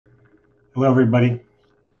Hello, everybody.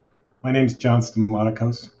 My name is John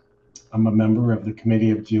Stamatikos. I'm a member of the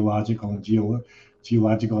Committee of Geological and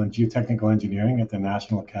Geotechnical Engineering at the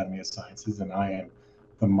National Academy of Sciences, and I am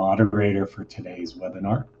the moderator for today's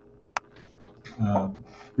webinar.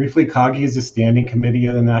 Briefly, COGGE is a standing committee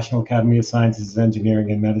of the National Academy of Sciences,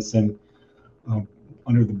 Engineering, and Medicine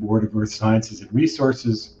under the Board of Earth Sciences and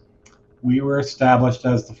Resources. We were established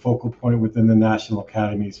as the focal point within the National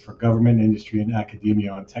Academies for government, industry, and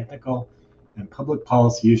academia on technical and public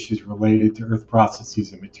policy issues related to earth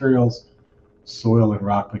processes and materials, soil and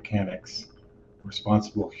rock mechanics,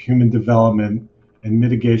 responsible human development, and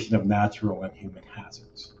mitigation of natural and human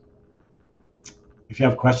hazards. If you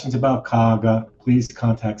have questions about COGGE, please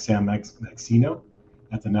contact Sam Maxino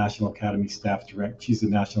at the National Academy Staff Director. She's the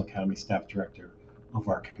National Academy Staff Director of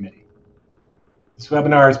our committee. This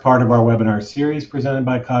webinar is part of our webinar series presented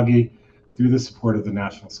by COGGE through the support of the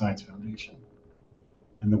National Science Foundation.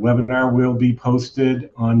 And the webinar will be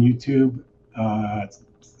posted on YouTube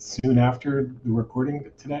soon after the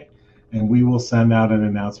recording today, and we will send out an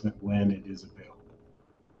announcement when it is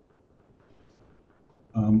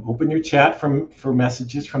available. Open your chat for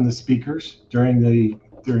messages from the speakers during the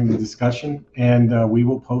discussion, and we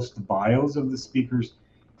will post the bios of the speakers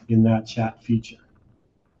in that chat feature.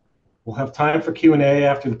 We'll have time for Q&A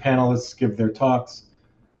after the panelists give their talks.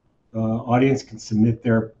 Audience can submit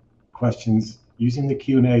their questions using the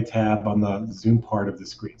Q&A tab on the Zoom part of the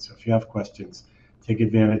screen. So if you have questions, take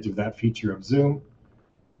advantage of that feature of Zoom.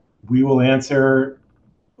 We will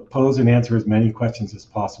pose and answer as many questions as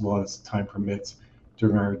possible as time permits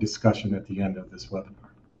during our discussion at the end of this webinar.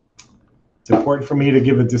 It's important for me to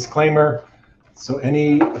give a disclaimer. So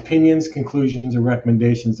any opinions, conclusions, or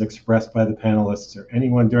recommendations expressed by the panelists or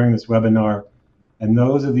anyone during this webinar, and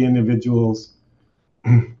those of the individuals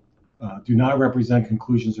do not represent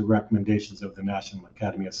conclusions or recommendations of the National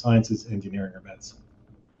Academy of Sciences, Engineering, or Medicine.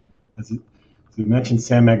 As we mentioned,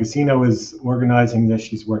 Sam Magazino is organizing this.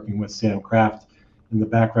 She's working with Sam Kraft in the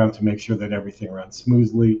background to make sure that everything runs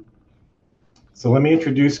smoothly. So let me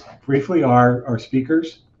introduce briefly our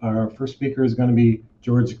speakers. Our first speaker is going to be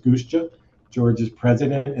George Gushja. George is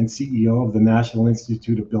President and CEO of the National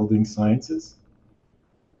Institute of Building Sciences.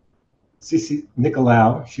 Cici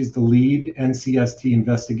Nicolau, she's the lead NCST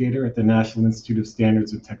investigator at the National Institute of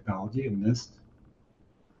Standards and Technology, NIST.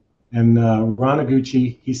 And Ron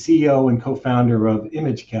Iguchi, he's CEO and co-founder of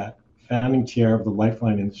ImageCat, founding chair of the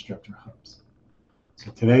Lifeline Infrastructure Hubs.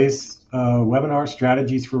 So today's webinar,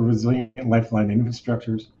 Strategies for Resilient Lifeline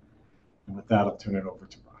Infrastructures. And with that, I'll turn it over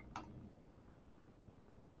to Ron.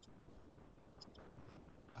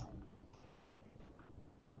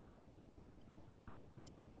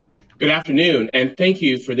 Good afternoon, and thank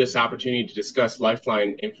you for this opportunity to discuss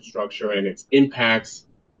Lifeline infrastructure and its impacts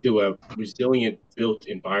to a resilient built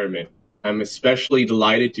environment. I'm especially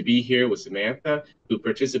delighted to be here with Samantha, who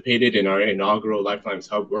participated in our inaugural Lifelines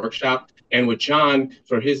Hub workshop, and with John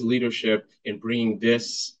for his leadership in bringing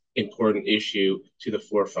this important issue to the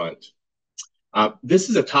forefront. This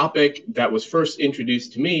is a topic that was first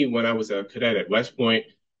introduced to me when I was a cadet at West Point,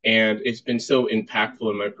 and it's been so impactful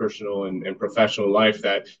in my personal and professional life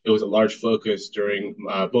that it was a large focus during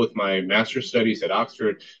both my master's studies at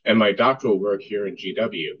Oxford and my doctoral work here in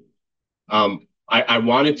GW. I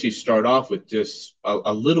wanted to start off with just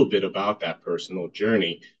a little bit about that personal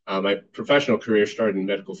journey. My professional career started in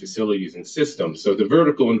medical facilities and systems, so the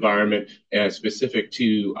vertical environment specific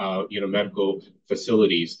to medical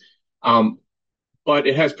facilities. But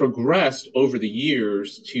it has progressed over the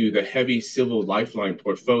years to the heavy civil lifeline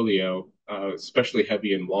portfolio, especially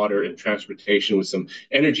heavy in water and transportation with some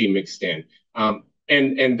energy mixed in.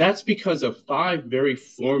 And that's because of 5 very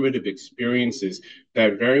formative experiences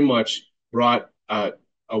that very much brought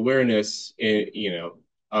awareness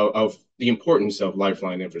of the importance of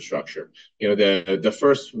lifeline infrastructure. The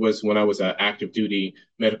first was when I was an active duty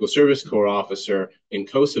medical service corps officer in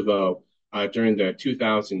Kosovo. During the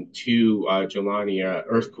 2002 Jelani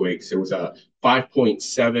earthquakes. There was a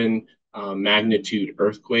 5.7 magnitude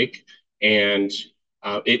earthquake, and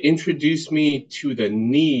it introduced me to the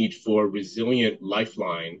need for resilient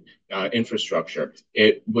lifeline infrastructure.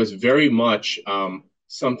 It was very much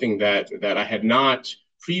something that I had not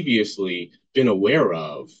previously been aware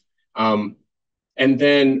of. And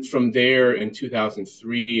then from there in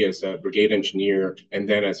 2003 as a brigade engineer and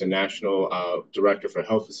then as a national director for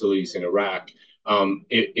health facilities in Iraq,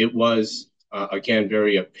 it was, again,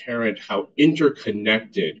 very apparent how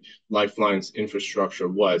interconnected Lifeline's infrastructure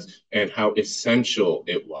was and how essential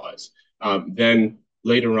it was. Then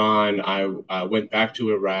later on, I went back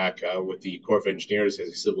to Iraq with the Corps of Engineers as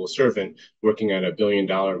a civil servant, working on a $1 billion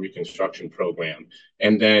reconstruction program.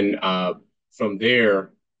 And then from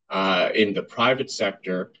there, in the private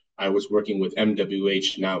sector, I was working with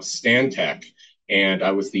MWH, now Stantec, and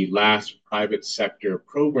I was the last private sector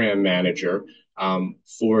program manager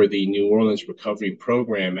for the New Orleans recovery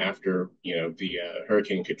program after the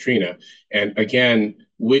Hurricane Katrina, and again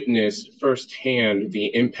witnessed firsthand the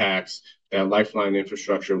impacts that Lifeline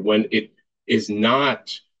infrastructure, when it is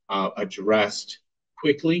not addressed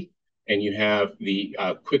quickly, and you have the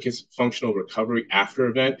quickest functional recovery after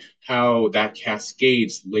event, how that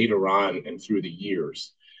cascades later on and through the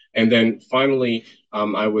years. And then finally,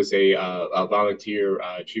 I was a volunteer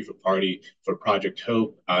chief of party for Project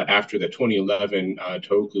Hope after the 2011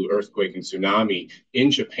 Tohoku earthquake and tsunami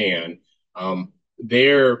in Japan.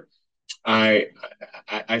 There,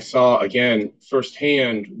 I saw again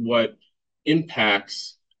firsthand what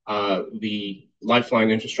impacts the Lifeline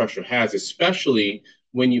infrastructure has, especially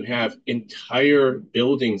when you have entire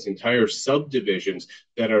buildings, entire subdivisions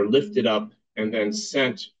that are lifted up and then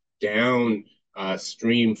sent down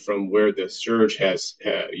stream from where the surge has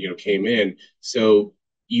came in. So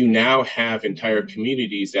you now have entire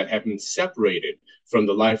communities that have been separated from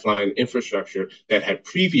the Lifeline infrastructure that had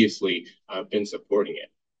previously been supporting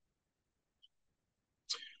it.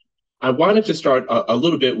 I wanted to start a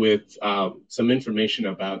little bit with some information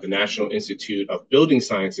about the National Institute of Building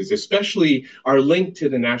Sciences, especially our link to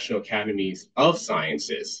the National Academies of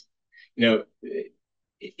Sciences. In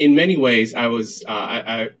many ways,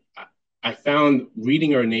 I found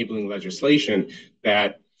reading our enabling legislation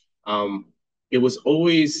that it was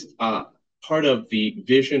always part of the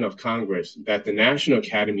vision of Congress that the National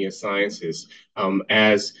Academy of Sciences,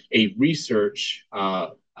 as a research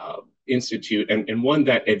institute and one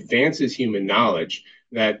that advances human knowledge,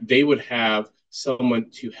 that they would have someone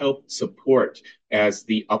to help support as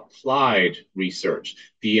the applied research,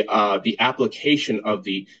 the application of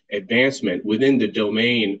the advancement within the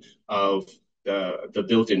domain of the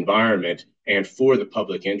built environment and for the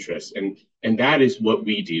public interest. And that is what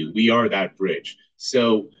we do. We are that bridge.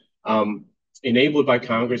 So enabled by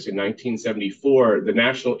Congress in 1974, the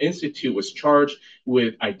National Institute was charged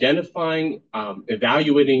with identifying,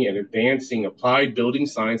 evaluating, and advancing applied building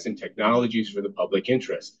science and technologies for the public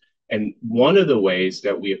interest. And one of the ways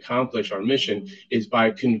that we accomplish our mission is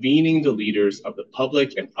by convening the leaders of the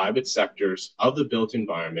public and private sectors of the built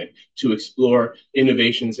environment to explore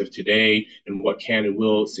innovations of today and what can and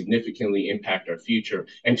will significantly impact our future,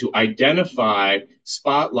 and to identify,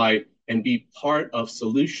 spotlight, and be part of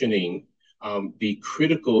solutioning the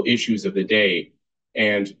critical issues of the day.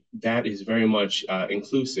 And that is very much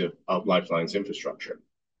inclusive of Lifeline's infrastructure.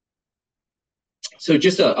 So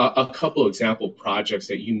just a couple example projects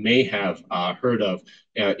that you may have heard of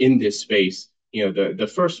in this space.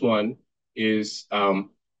 The first one is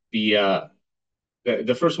the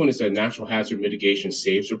first one is a natural hazard mitigation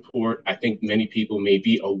saves report. I think many people may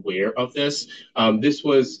be aware of this. This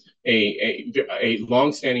was a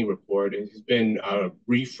longstanding report. It has been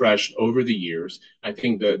refreshed over the years. I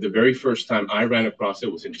think the very first time I ran across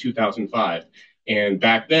it was in 2005. And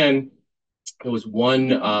back then, it was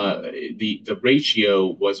the ratio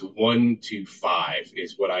was 1 to 5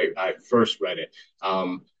 is what I first read it.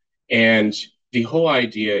 And the whole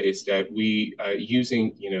idea is that we,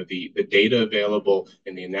 using the data available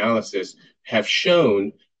and the analysis, have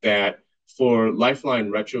shown that for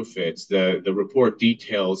Lifeline retrofits, the report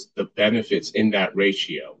details the benefits in that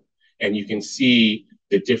ratio. And you can see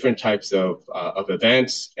the different types of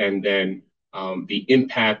events, and then the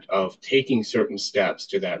impact of taking certain steps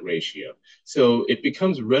to that ratio. So it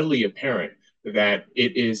becomes readily apparent that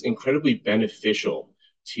it is incredibly beneficial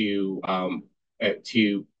to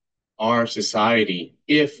our society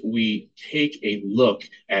if we take a look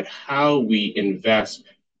at how we invest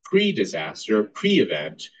pre-disaster,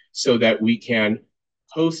 pre-event, so that we can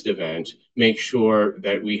post-event make sure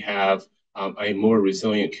that we have a more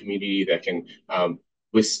resilient community that can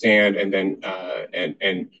withstand and then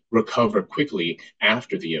and recover quickly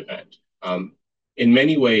after the event. In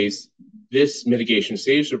many ways, this mitigation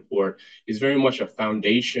saves report is very much a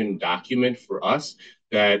foundation document for us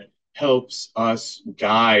that helps us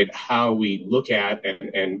guide how we look at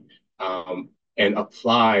and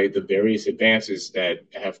apply the various advances that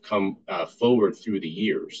have come forward through the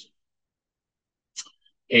years.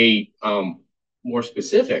 A more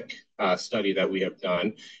specific study that we have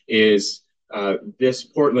done is this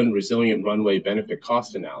Portland Resilient Runway Benefit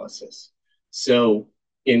Cost Analysis. So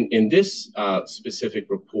in this specific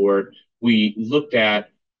report, we looked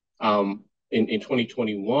at in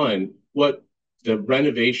 2021 what the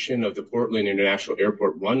renovation of the Portland International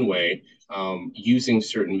Airport runway, using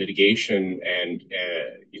certain mitigation and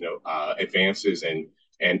advances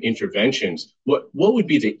and interventions, what would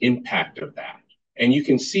be the impact of that? And you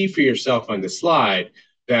can see for yourself on the slide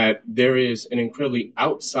that there is an incredibly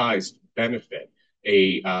outsized benefit,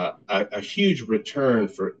 a huge return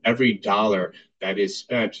for every dollar that is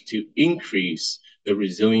spent to increase the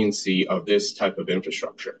resiliency of this type of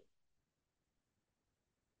infrastructure.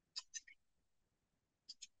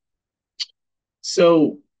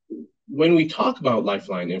 So when we talk about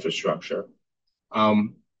lifeline infrastructure,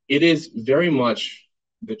 it is very much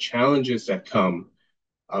the challenges that come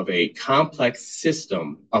of a complex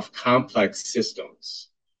system of complex systems.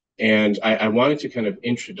 And I wanted to kind of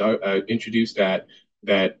introduce that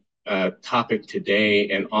topic today,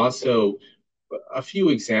 and also a few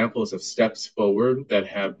examples of steps forward that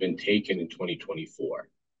have been taken in 2024.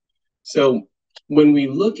 So when we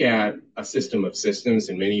look at a system of systems,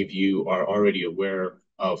 and many of you are already aware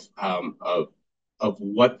of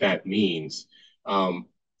what that means,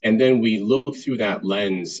 and then we look through that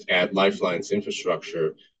lens at Lifeline's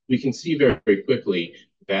infrastructure, we can see very, very quickly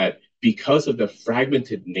that because of the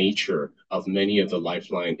fragmented nature of many of the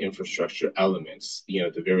Lifeline infrastructure elements,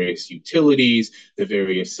 the various utilities, the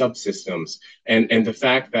various subsystems, and the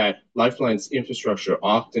fact that Lifeline's infrastructure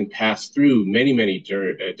often pass through many, many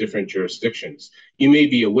different jurisdictions. You may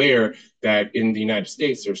be aware that in the United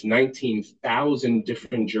States, there's 19,000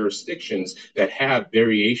 different jurisdictions that have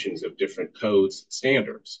variations of different codes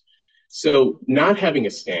standards. So not having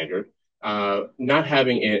a standard, not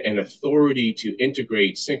having an authority to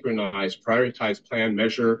integrate, synchronize, prioritize, plan,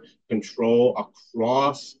 measure, control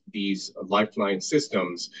across these Lifeline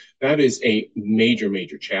systems, that is a major,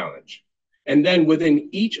 major challenge. And then within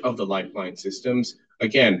each of the Lifeline systems,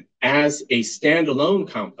 again, as a standalone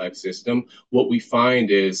complex system, what we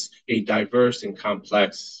find is a diverse and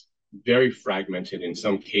complex, very fragmented in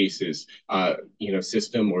some cases,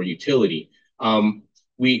 system or utility.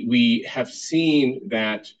 We have seen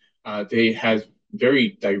that they have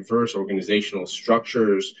very diverse organizational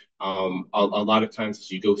structures. A lot of times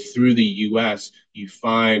as you go through the US, you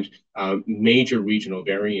find major regional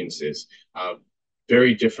variances,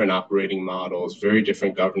 very different operating models, very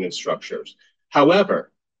different governance structures.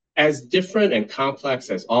 However, as different and complex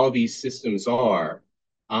as all these systems are,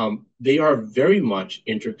 they are very much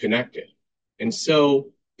interconnected. And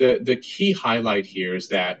so the key highlight here is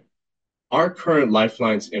that our current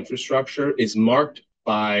Lifeline's infrastructure is marked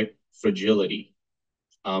by fragility,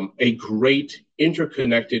 a great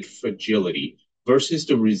interconnected fragility versus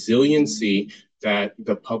the resiliency that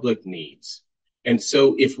the public needs. And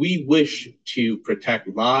so if we wish to protect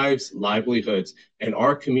lives, livelihoods, and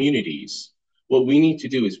our communities, what we need to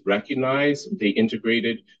do is recognize the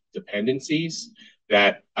integrated dependencies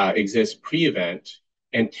that exist pre-event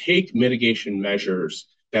and take mitigation measures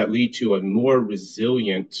that lead to a more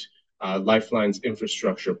resilient Lifeline's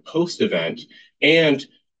infrastructure post-event, and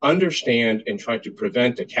understand and try to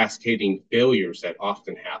prevent the cascading failures that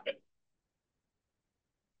often happen.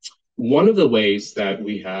 One of the ways that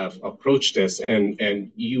we have approached this,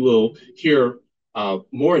 and you will hear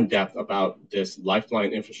more in depth about this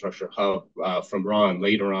Lifeline Infrastructure Hub from Ron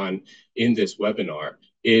later on in this webinar,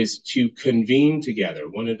 is to convene together.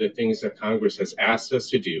 One of the things that Congress has asked us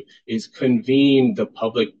to do is convene the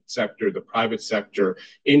public sector, the private sector,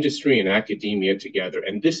 industry, and academia together.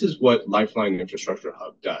 And this is what Lifeline Infrastructure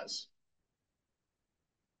Hub does.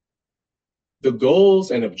 The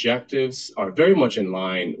goals and objectives are very much in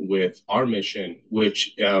line with our mission,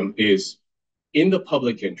 which is in the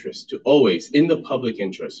public interest, to always, in the public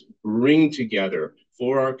interest, bring together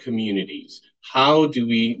for our communities. How do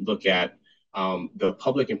we look at the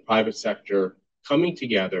public and private sector coming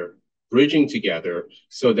together, bridging together,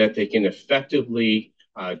 so that they can effectively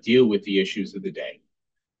deal with the issues of the day?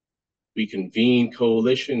 We convene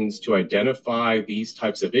coalitions to identify these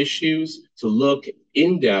types of issues, to look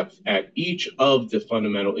in depth at each of the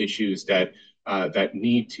fundamental issues that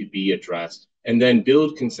need to be addressed, and then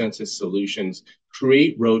build consensus solutions,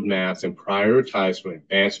 create roadmaps, and prioritize from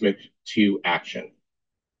advancement to action.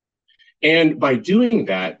 And by doing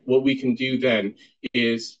that, what we can do then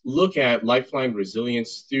is look at Lifeline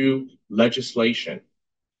resilience through legislation.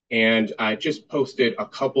 And I just posted a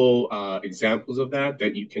couple examples of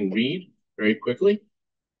that you can read very quickly.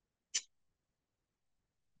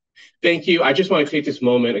 Thank you. I just want to take this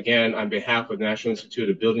moment again on behalf of the National Institute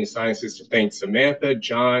of Building Sciences to thank Samantha,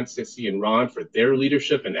 John, Sissy, and Ron for their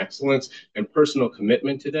leadership and excellence and personal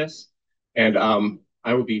commitment to this. And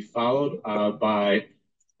I will be followed by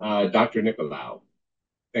Dr. Nicolau.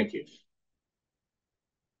 Thank you.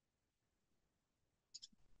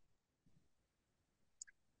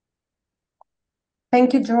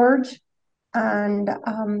 Thank you, George, and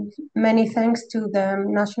many thanks to the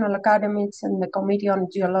National Academies and the Committee on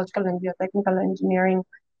Geological and Geotechnical Engineering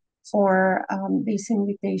for this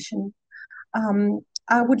invitation.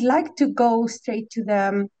 I would like to go straight to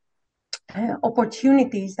the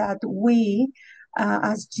opportunities that we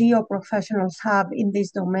as geoprofessionals have in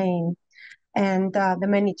this domain and the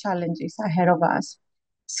many challenges ahead of us.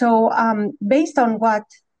 So based on what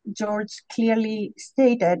George clearly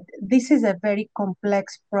stated, this is a very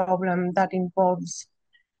complex problem that involves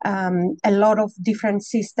a lot of different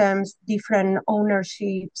systems, different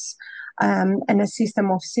ownerships, and a system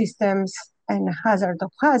of systems and a hazard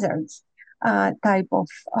of hazards type of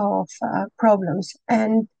problems.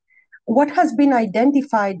 And what has been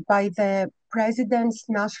identified by the President's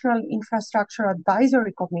National Infrastructure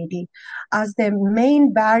Advisory Committee as the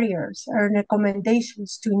main barriers and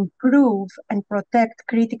recommendations to improve and protect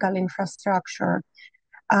critical infrastructure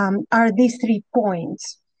are these 3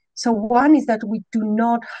 points. So one is that we do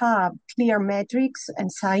not have clear metrics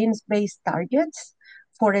and science-based targets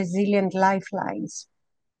for resilient lifelines.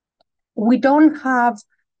 We don't have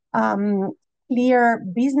clear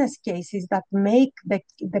business cases that make the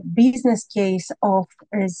business case of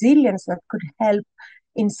resilience that could help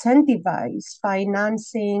incentivize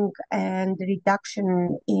financing and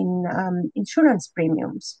reduction in insurance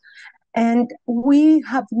premiums. And we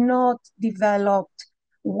have not developed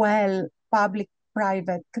well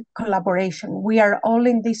public-private collaboration. We are all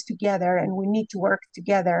in this together, and we need to work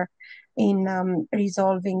together in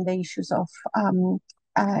resolving the issues of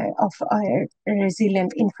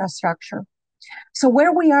resilient infrastructure. So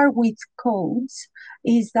where we are with codes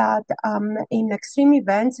is that in extreme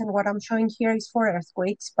events, and what I'm showing here is for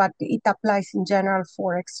earthquakes, but it applies in general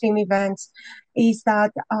for extreme events, is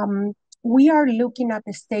that we are looking at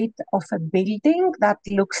the state of a building that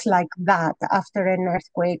looks like that after an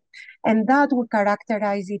earthquake, and that would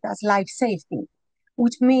characterize it as life safety,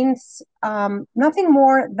 which means nothing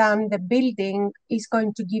more than the building is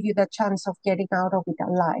going to give you the chance of getting out of it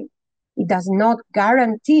alive. It does not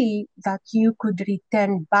guarantee that you could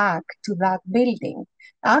return back to that building.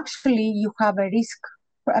 Actually, you have a risk,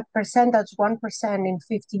 a percentage, 1% in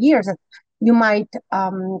 50 years, that you might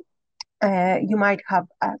have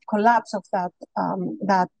a collapse of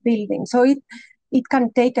that building. So it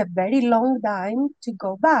can take a very long time to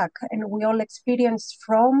go back. And we all experienced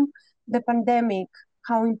from the pandemic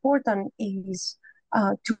how important it is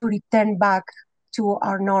to return back to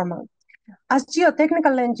our normal. As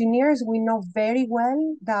geotechnical engineers, we know very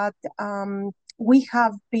well that we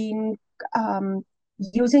have been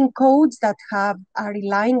using codes that are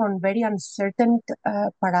relying on very uncertain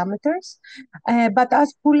parameters. But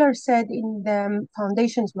as Puller said in the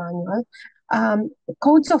Foundations Manual,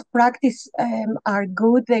 codes of practice are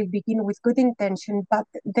good. They begin with good intention, but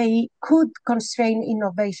they could constrain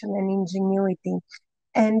innovation and ingenuity,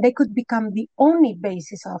 and they could become the only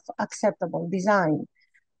basis of acceptable design.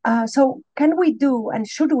 So can we do and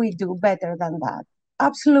should we do better than that?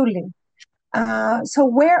 Absolutely. So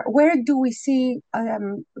where do we see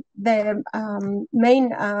the main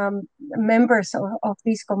members of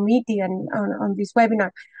this committee and on this webinar?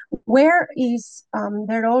 Where is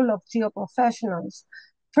the role of geoprofessionals?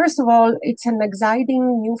 First of all, it's an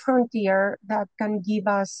exciting new frontier that can give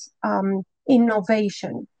us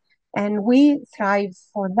innovation, and we thrive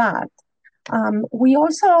for that. We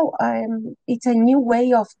also, it's a new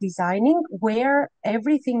way of designing where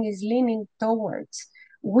everything is leaning towards.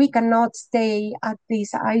 We cannot stay at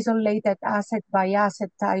this isolated asset by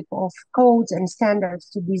asset type of codes and standards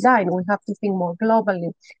to design. We have to think more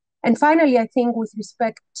globally. And finally, I think with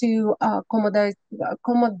respect to the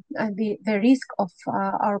risk of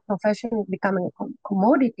our profession becoming a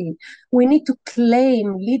commodity, we need to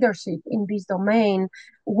claim leadership in this domain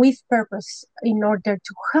with purpose in order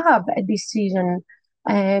to have a decision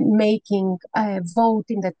making vote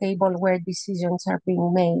in the table where decisions are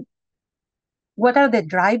being made. What are the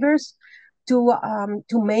drivers to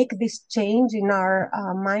make this change in our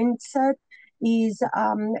mindset? Is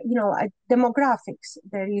demographics.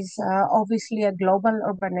 There is obviously a global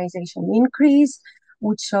urbanization increase,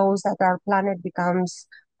 which shows that our planet becomes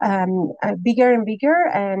bigger and bigger,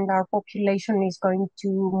 and our population is going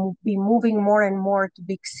to be moving more and more to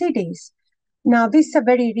big cities. Now, this is a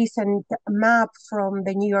very recent map from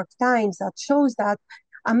the New York Times that shows that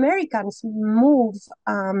Americans move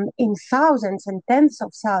in thousands and tens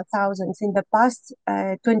of thousands in the past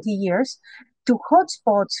 20 years to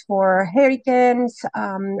hotspots for hurricanes,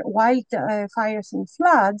 wildfires, and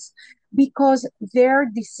floods because their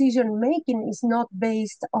decision making is not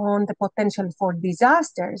based on the potential for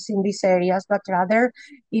disasters in these areas, but rather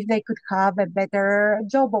if they could have a better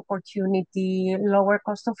job opportunity, lower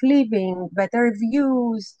cost of living, better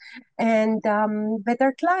views, and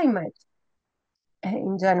better climate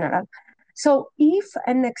in general. So if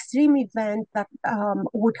an extreme event that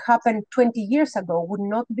would happen 20 years ago would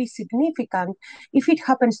not be significant, if it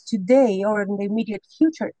happens today or in the immediate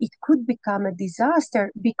future, it could become a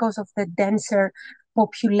disaster because of the denser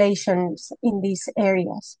populations in these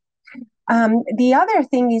areas. The other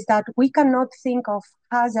thing is that we cannot think of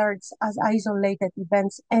hazards as isolated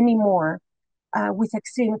events anymore with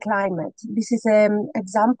extreme climate. This is an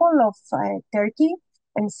example of Turkey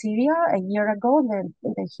and Syria a year ago,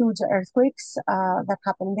 the huge earthquakes that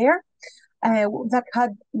happened there. That had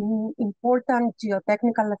important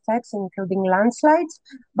geotechnical effects, including landslides,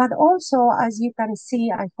 but also, as you can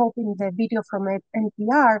see, I hope in the video from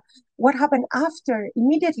NPR, what happened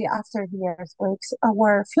immediately after the earthquakes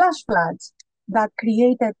were flash floods that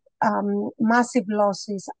created massive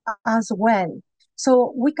losses as well.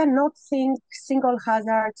 So we cannot think single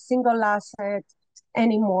hazard, single asset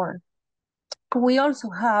anymore. We also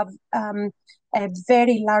have a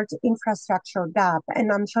very large infrastructure gap, and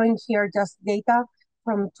I'm showing here just data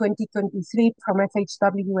from 2023 from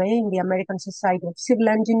FHWA in the American Society of Civil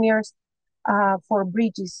Engineers for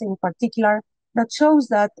bridges in particular, that shows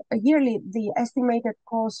that yearly the estimated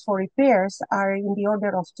costs for repairs are in the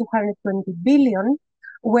order of 220 billion,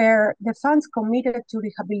 where the funds committed to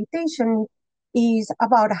rehabilitation is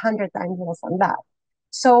about 100 times less than that.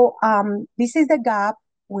 So this is the gap.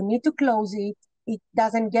 We need to close it. It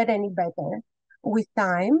doesn't get any better with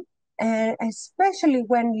time, and especially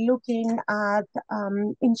when looking at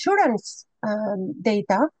insurance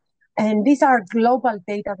data. And these are global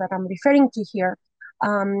data that I'm referring to here.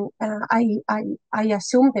 I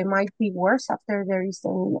assume they might be worse after the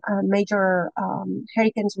recent major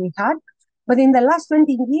hurricanes we had. But in the last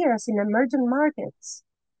 20 years in emerging markets,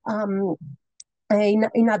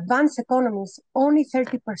 in advanced economies, only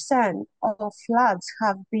 30% of floods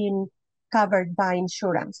have been covered by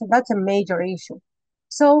insurance. So that's a major issue.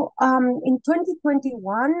 So in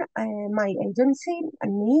 2021, my agency,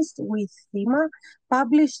 NIST, with FEMA,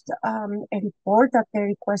 published a report at the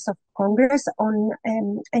request of Congress on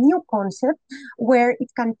a new concept where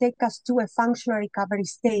it can take us to a functional recovery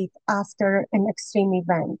state after an extreme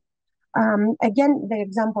event. Again, the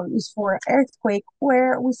example is for earthquake,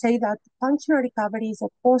 where we say that functional recovery is a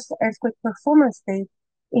post-earthquake performance state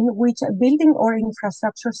in which a building or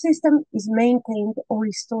infrastructure system is maintained or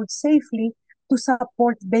restored safely to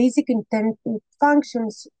support basic intended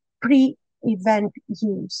functions pre-event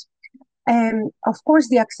use. And of course,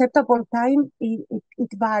 the acceptable time, it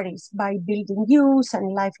varies by building use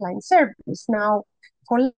and lifeline service. Now,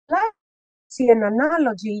 for see an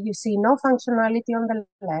analogy, you see no functionality on the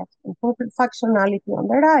left and full functionality on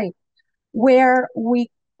the right, where we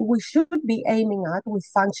should be aiming at with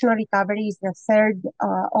functional recovery is the third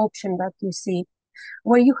option that you see,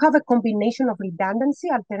 where you have a combination of redundancy,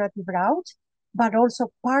 alternative routes, but also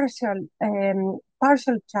partial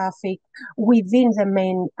traffic within the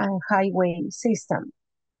main highway system.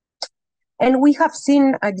 And we have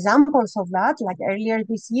seen examples of that, like earlier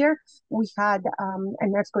this year, we had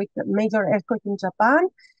an earthquake, major earthquake in Japan.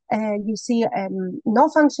 You see no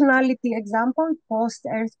functionality example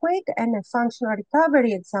post-earthquake and a functional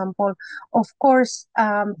recovery example. Of course,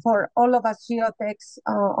 for all of us geotechs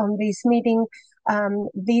on this meeting,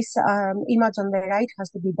 this image on the right has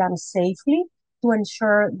to be done safely to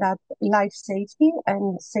ensure that life safety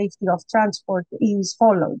and safety of transport is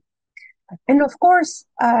followed. And of course,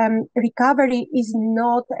 recovery is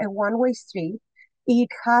not a one-way street. It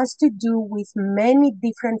has to do with many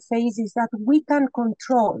different phases that we can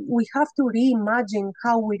control. We have to reimagine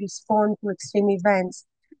how we respond to extreme events.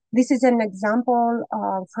 This is an example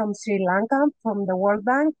from Sri Lanka, from the World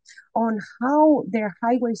Bank, on how their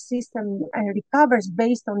highway system recovers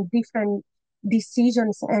based on different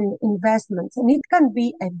decisions and investments. And it can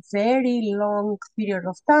be a very long period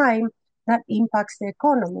of time that impacts the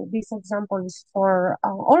economy. This example is for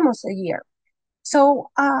almost a year. So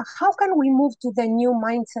how can we move to the new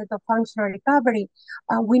mindset of functional recovery?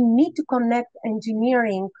 We need to connect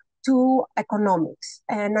engineering to economics.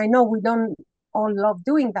 And I know we don't all love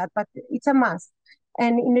doing that, but it's a must.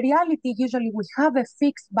 And in reality, usually we have a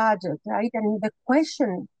fixed budget, right? And the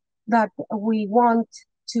question that we want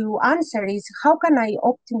to answer is, how can I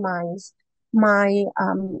optimize my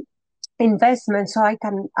investment so I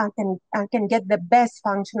can get the best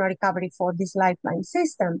functional recovery for this lifeline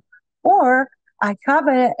system? Or I have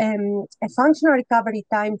a functional recovery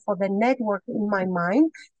time for the network in my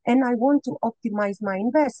mind, and I want to optimize my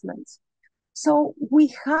investments. So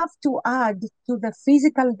we have to add to the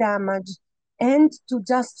physical damage and to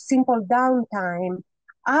just simple downtime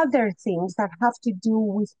other things that have to do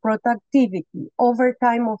with productivity,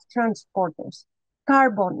 overtime of transporters,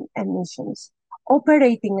 carbon emissions,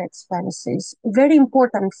 operating expenses, very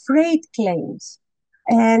important freight claims,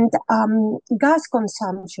 and gas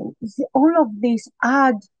consumption. All of these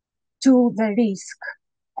add to the risk,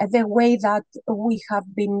 the way that we have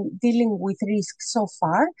been dealing with risk so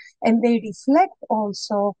far, and they reflect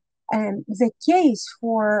also the case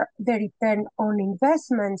for the return on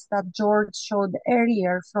investments that George showed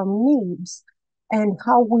earlier from NIBS, and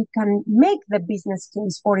how we can make the business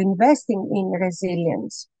case for investing in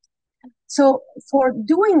resilience. So for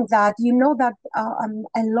doing that, you know that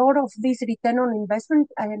a lot of this return on investment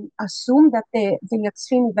assume that the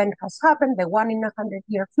extreme event has happened, the 1 in a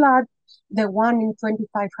 100-year flood, the 1 in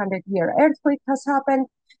 2,500-year earthquake has happened,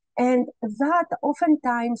 and that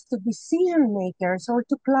oftentimes to decision makers or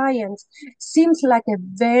to clients seems like a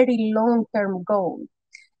very long-term goal.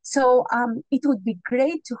 So it would be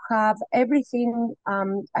great to have everything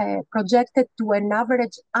projected to an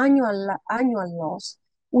average annual loss,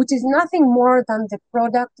 which is nothing more than the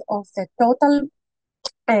product of the total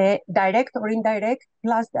direct or indirect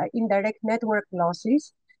plus the indirect network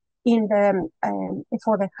losses in the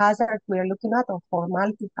for the hazard we are looking at, or for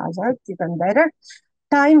multi-hazards, even better,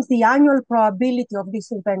 times the annual probability of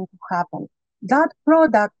this event to happen. That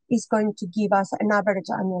product is going to give us an average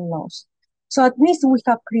annual loss. So at least we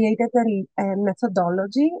have created a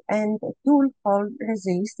methodology and a tool called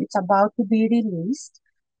Resist. It's about to be released,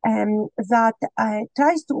 that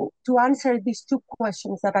tries to answer these two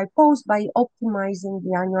questions that I posed by optimizing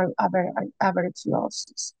the annual average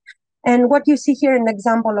losses. And what you see here, an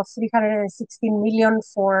example of 316 million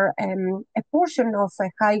for a portion of a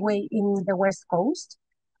highway in the West Coast.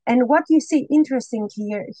 And what you see interesting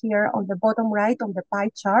here on the bottom right on the pie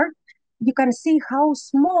chart, you can see how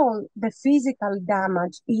small the physical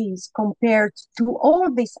damage is compared to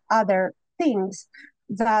all these other things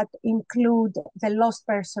that include the lost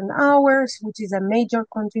person hours, which is a major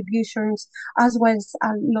contributions, as well as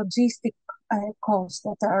logistic costs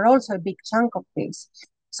that are also a big chunk of this.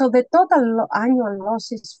 So the total annual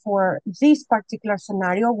losses for this particular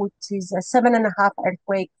scenario, which is a 7.5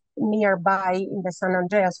 earthquake nearby in the San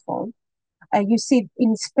Andreas Fault, you see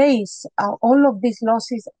in space, all of these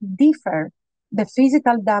losses differ. The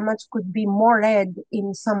physical damage could be more red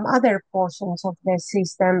in some other portions of the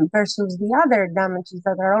system versus the other damages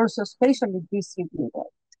that are also spatially distributed.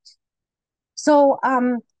 So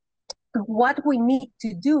what we need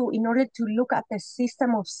to do in order to look at the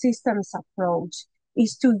system of systems approach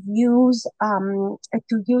is to use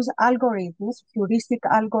algorithms, heuristic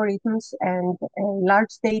algorithms, and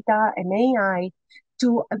large data and AI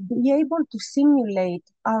to be able to simulate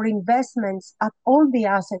our investments at all the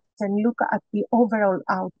assets and look at the overall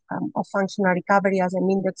outcome of functional recovery as an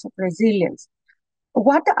index of resilience.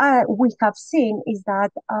 What we have seen is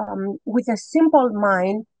that with a simple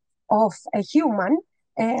mind of a human,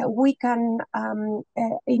 we can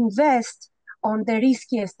invest on the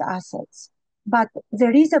riskiest assets. But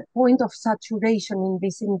there is a point of saturation in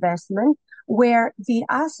this investment where the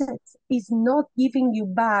asset is not giving you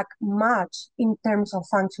back much in terms of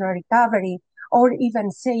functional recovery or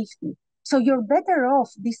even safety. So you're better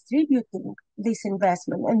off distributing this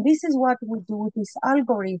investment. And this is what we do with these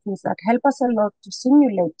algorithms that help us a lot to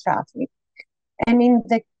simulate traffic. And in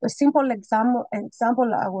the simple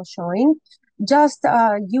example I was showing, just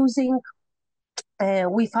using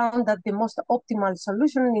we found that the most optimal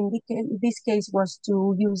solution in this case was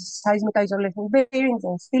to use seismic isolation bearings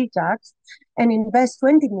and steel jacks and invest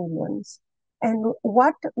 20 millions. And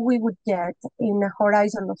what we would get in a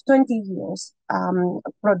horizon of 20 years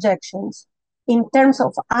projections in terms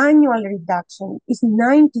of annual reduction is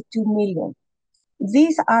 92 million.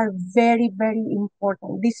 These are very, very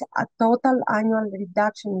important. This total annual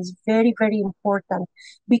reduction is very, very important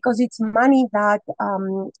because it's money that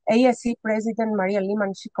ASC President Maria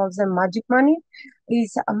Lehman, she calls them magic money,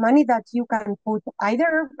 is money that you can put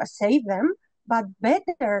either save them, but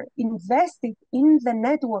better invest it in the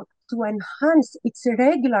network to enhance its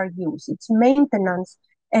regular use, its maintenance,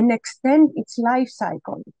 and extend its life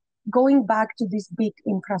cycle. Going back to this big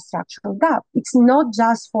infrastructural gap. It's not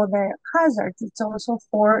just for the hazards, it's also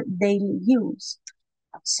for daily use.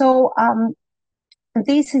 So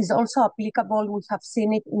this is also applicable. We have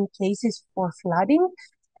seen it in cases for flooding,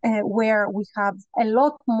 where we have a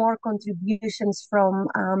lot more contributions from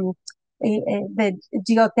the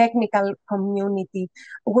geotechnical community,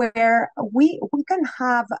 where we can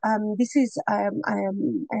have this is an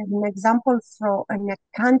example from a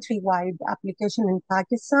countrywide application in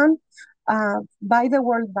Pakistan by the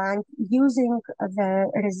World Bank using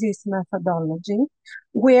the resist methodology,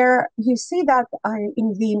 where you see that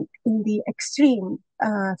in the extreme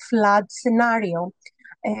flood scenario,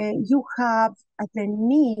 you have the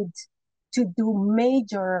need to do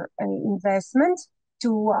major investments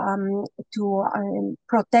to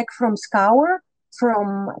protect from scour,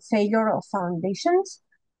 from failure of foundations,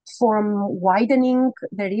 from widening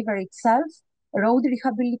the river itself, road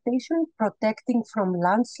rehabilitation, protecting from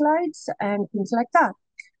landslides, and things like that.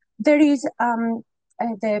 There is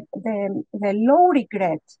the low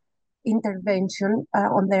regret intervention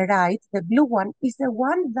on the right, the blue one, is the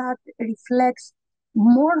one that reflects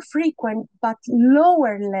more frequent but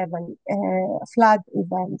lower level flood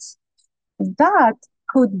events. That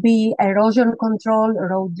could be erosion control,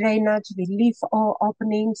 road drainage, relief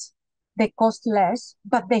openings. They cost less,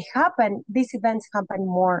 but these events happen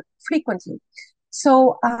more frequently.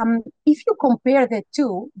 So if you compare the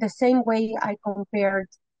two, the same way I compared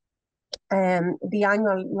the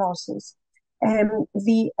annual losses,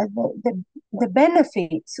 the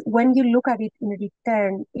benefits, when you look at it in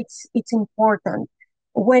return, it's important.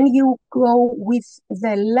 When you go with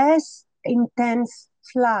the less intense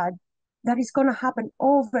flood, that is going to happen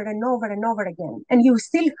over and over and over again. And you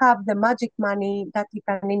still have the magic money that you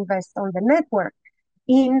can invest on the network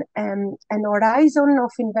in an horizon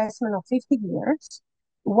of investment of 50 years.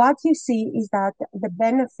 What you see is that the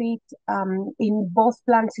benefit in both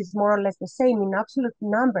plans is more or less the same in absolute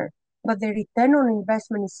number, but the return on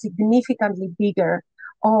investment is significantly bigger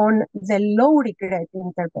on the low regret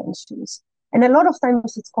interventions. And a lot of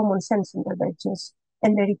times it's common sense interventions.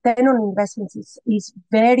 And the return on investments is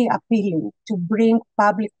very appealing to bring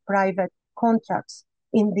public-private contracts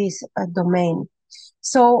in this domain.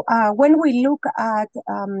 So when we look at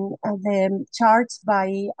the charts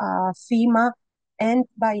by FEMA and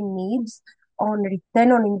by needs on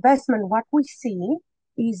return on investment, what we see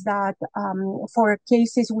is that for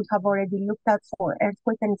cases we have already looked at for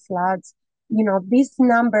earthquake and floods, these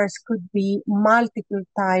numbers could be multiple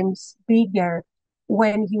times bigger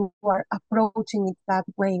when you are approaching it that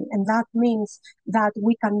way. And that means that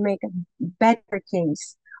we can make a better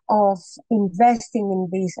case of investing in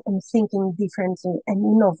this and thinking differently and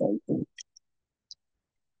innovating.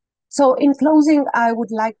 So in closing, I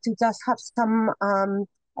would like to just have some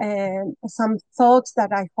thoughts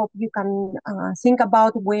that I hope you can think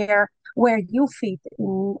about where you fit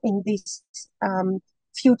in this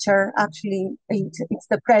future. Actually, it's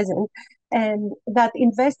the present. And that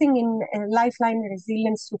investing in lifeline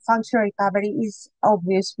resilience to functional recovery is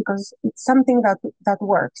obvious because it's something that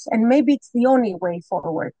works. And maybe it's the only way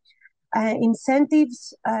forward.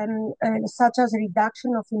 Incentives such as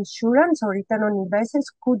reduction of insurance or return on investments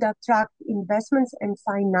could attract investments and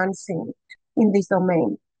financing in this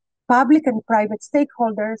domain. Public and private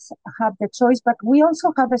stakeholders have the choice, but we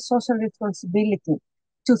also have a social responsibility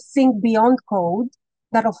to think beyond code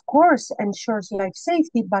that, of course, ensures life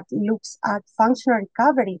safety, but looks at functional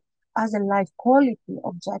recovery as a life quality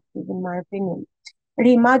objective, in my opinion.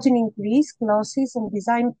 Reimagining risk, losses, and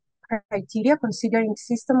design criteria, considering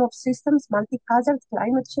system of systems, multi-hazard,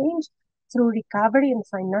 climate change, through recovery and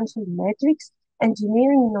financial metrics,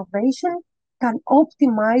 engineering innovation can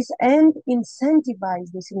optimize and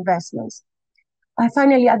incentivize these investments.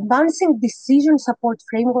 Finally, advancing decision support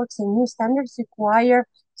frameworks and new standards require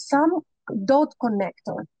some dot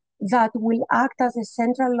connector that will act as a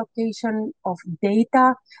central location of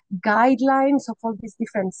data, guidelines of all these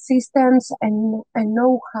different systems, and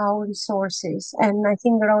know-how resources. And I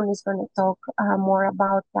think Ron is going to talk more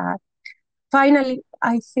about that. Finally,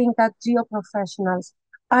 I think that geoprofessionals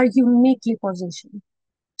are uniquely positioned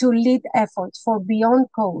to lead efforts for beyond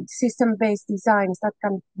code, system-based designs that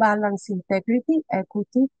can balance integrity,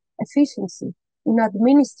 equity, efficiency in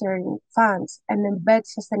administering funds and embed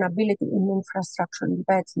sustainability in infrastructure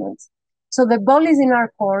investments. So the ball is in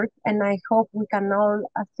our court, and I hope we can all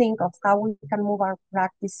think of how we can move our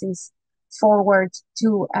practices forward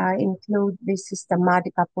to include this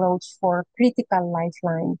systematic approach for critical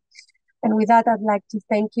lifeline. And with that, I'd like to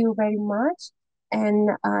thank you very much and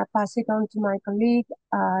pass it on to my colleague,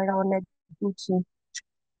 Ron Edgucci.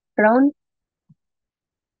 Ron?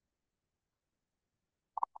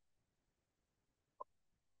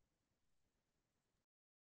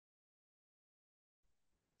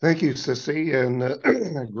 Thank you, Sissy, and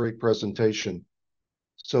a great presentation.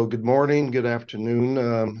 So good morning, good afternoon.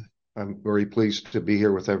 I'm very pleased to be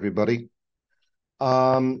here with everybody.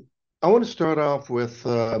 I want to start off with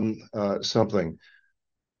something.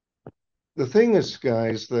 The thing is,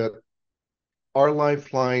 guys, that our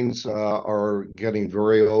lifelines are getting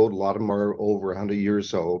very old. A lot of them are over 100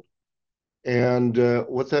 years old. And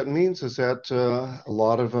what that means is that a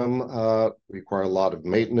lot of them require a lot of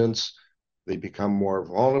maintenance. They become more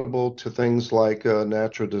vulnerable to things like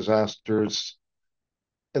natural disasters.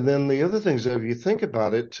 And then the other things, if you think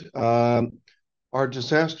about it, our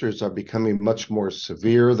disasters are becoming much more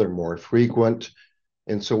severe. They're more frequent.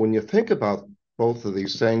 And so when you think about both of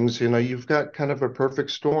these things, you've got kind of a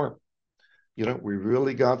perfect storm. We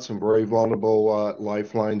really got some very vulnerable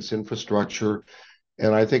lifelines infrastructure.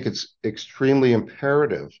 And I think it's extremely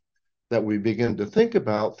imperative that we begin to think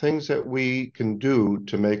about things that we can do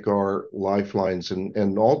to make our lifelines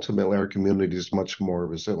and ultimately our communities much more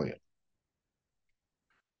resilient.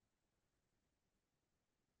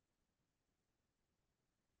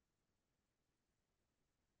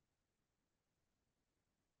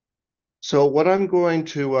 So what I'm going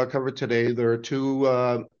to cover today, there are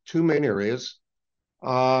two main areas.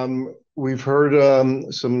 We've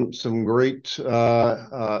heard some great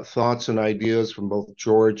thoughts and ideas from both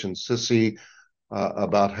George and Sissy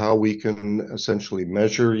about how we can essentially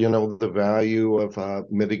measure, the value of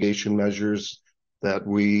mitigation measures that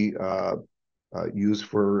we use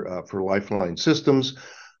for lifeline systems.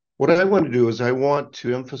 What I want to do is I want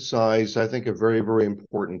to emphasize, I think, a very, very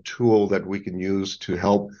important tool that we can use to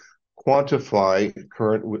help quantify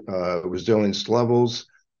current resilience levels,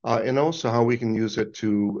 and also how we can use it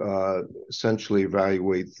to essentially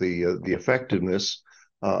evaluate the effectiveness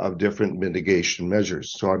of different mitigation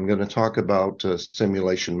measures. So I'm going to talk about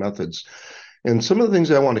simulation methods. And some of the things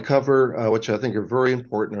I want to cover, which I think are very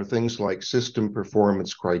important, are things like system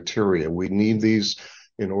performance criteria. We need these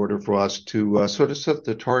in order for us to sort of set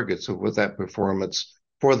the targets of what that performance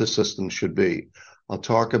for the system should be. I'll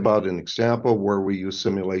talk about an example where we use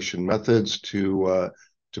simulation methods to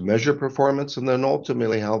measure performance, and then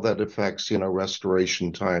ultimately how that affects,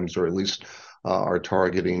 restoration times, or at least our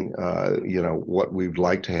targeting, what we'd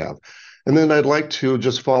like to have. And then I'd like to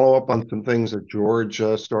just follow up on some things that George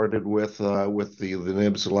started with the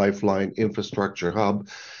NIBS Lifeline Infrastructure Hub,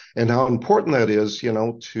 and how important that is,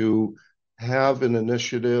 to have an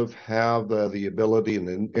initiative, have the ability and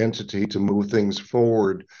an entity to move things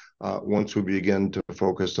forward once we begin to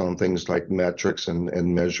focus on things like metrics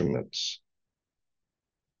and measurements.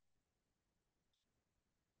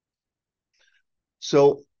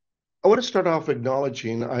 So I want to start off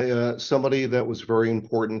acknowledging somebody that was very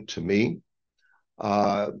important to me.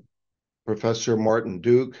 Professor Martin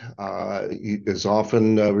Duke, he is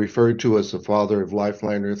often referred to as the father of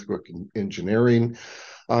lifeline earthquake engineering.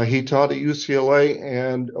 He taught at UCLA,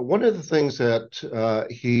 and one of the things that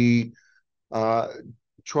he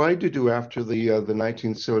tried to do after the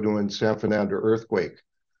 1971 San Fernando earthquake,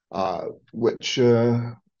 which,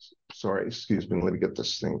 sorry, excuse me, let me get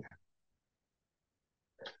this thing.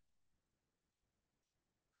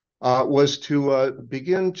 Was to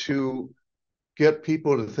begin to get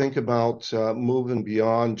people to think about moving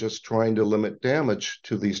beyond just trying to limit damage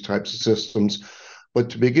to these types of systems, but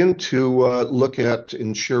to begin to look at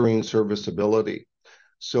ensuring serviceability.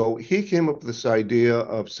 So he came up with this idea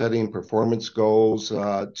of setting performance goals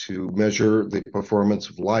to measure the performance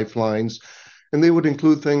of lifelines. And they would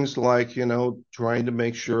include things like, trying to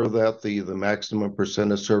make sure that the maximum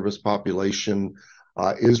percent of service population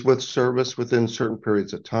is with service within certain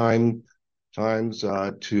periods of times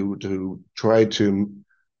to try to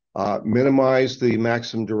minimize the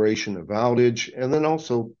maximum duration of outage, and then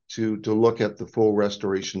also to look at the full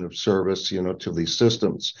restoration of service, to these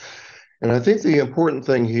systems. And I think the important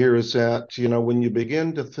thing here is that, when you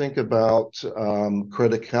begin to think about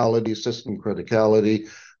criticality, system criticality,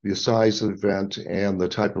 the size of the event, and the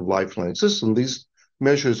type of lifeline system, these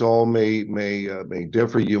measures all may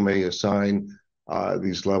differ. You may assign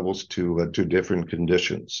these levels to different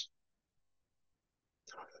conditions.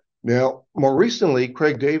 Now, more recently,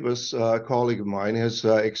 Craig Davis, a colleague of mine, has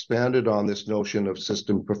expanded on this notion of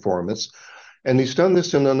system performance, and he's done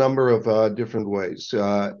this in a number of different ways.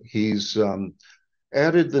 He's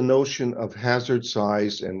added the notion of hazard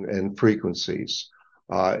size and frequencies.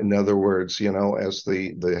 In other words, as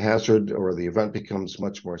the hazard or the event becomes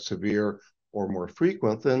much more severe or more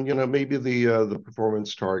frequent, then maybe the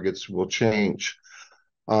performance targets will change.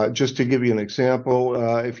 Just to give you an example,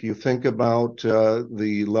 if you think about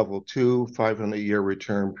the level 2 500-year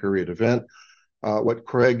return period event, what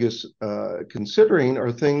Craig is considering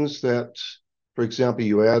are things that, for example,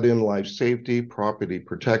 you add in life safety, property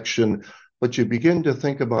protection, but you begin to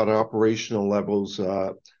think about operational levels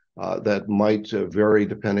that might vary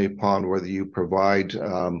depending upon whether you provide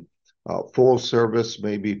full service,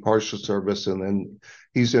 maybe partial service, and then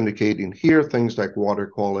he's indicating here things like water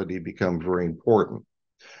quality become very important.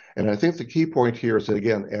 And I think the key point here is that,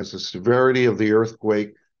 again, as the severity of the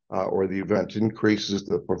earthquake or the event increases,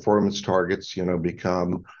 the performance targets,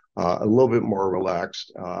 become a little bit more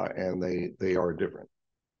relaxed, and they are different.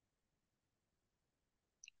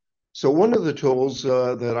 So one of the tools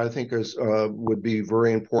that I think would be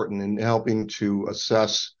very important in helping to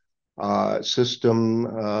assess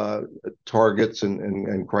system targets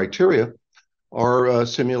and criteria are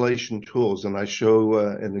simulation tools. And I show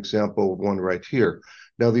an example of one right here.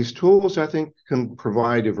 Now, these tools, I think, can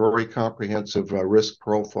provide a very comprehensive risk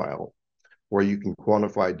profile where you can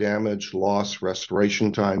quantify damage, loss,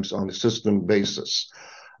 restoration times on a system basis.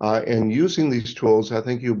 And using these tools, I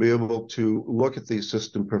think you'll be able to look at these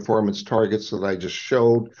system performance targets that I just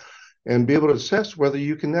showed and be able to assess whether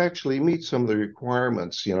you can actually meet some of the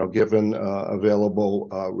requirements, given available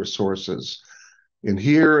resources. And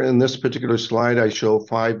here in this particular slide, I show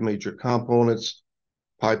 5 major components: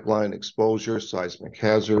 pipeline exposure, seismic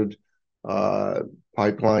hazard,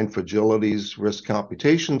 pipeline fragilities, risk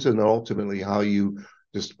computations, and ultimately how you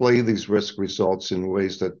display these risk results in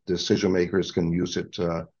ways that decision makers can use it,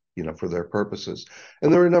 for their purposes.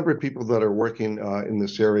 And there are a number of people that are working in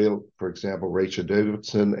this area. For example, Rachel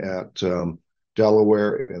Davidson at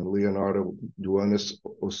Delaware and Leonardo Duenas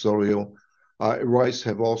Osorio Rice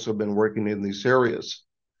have also been working in these areas.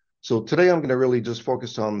 So today I'm going to really just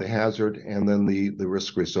focus on the hazard and then the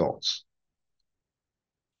risk results.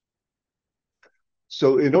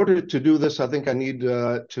 So in order to do this, I think I need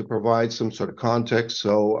to provide some sort of context.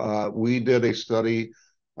 So we did a study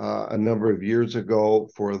a number of years ago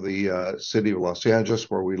for the city of Los Angeles,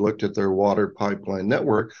 where we looked at their water pipeline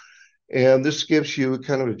network. And this gives you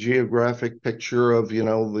kind of a geographic picture of,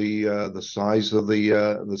 the size of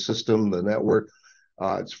the system, the network.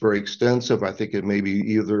 It's very extensive. I think it may be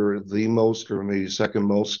either the most or maybe second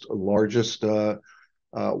most largest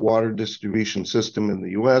water distribution system in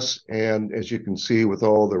the U.S. And as you can see with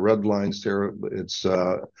all the red lines there,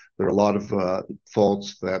 there are a lot of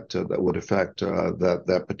faults that would affect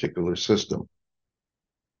that particular system.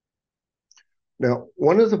 Now,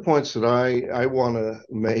 one of the points that I want to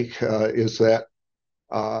make is that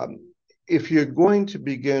if you're going to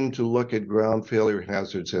begin to look at ground failure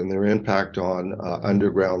hazards and their impact on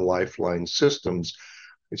underground lifeline systems,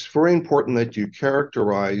 it's very important that you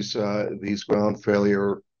characterize these ground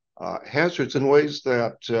failure hazards in ways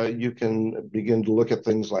that you can begin to look at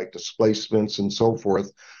things like displacements and so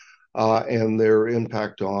forth, and their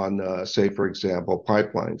impact on, say, for example,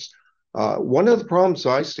 pipelines. One of the problems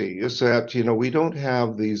I see is that, we don't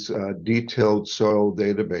have these detailed soil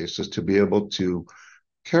databases to be able to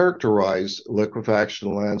characterize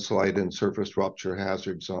liquefaction, landslide, and surface rupture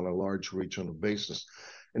hazards on a large regional basis.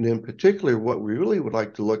 And in particular, what we really would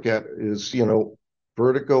like to look at is,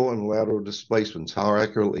 vertical and lateral displacements, how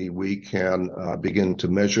accurately we can begin to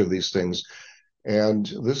measure these things. And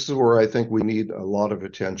this is where I think we need a lot of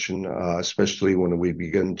attention, especially when we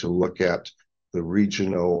begin to look at the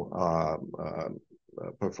regional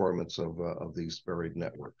performance of these buried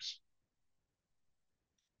networks.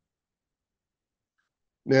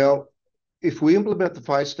 Now, if we implement the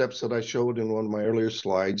 5 steps that I showed in one of my earlier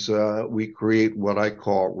slides, we create what I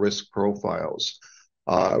call risk profiles.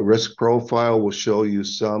 Risk profile will show you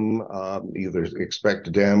some either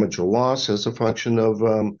expected damage or loss as a function of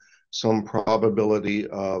some probability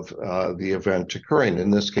of the event occurring.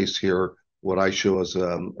 In this case here, what I show is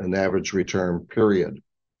an average return period.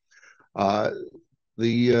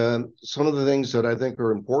 Some of the things that I think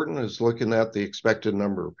are important is looking at the expected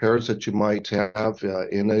number of repairs that you might have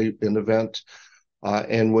in an event.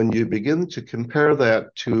 And when you begin to compare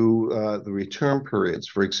that to the return periods,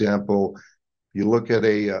 for example, you look at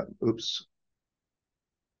a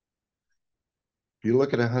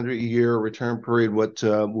 100-year return period,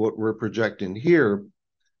 what we're projecting here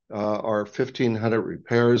are 1,500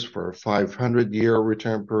 repairs for a 500-year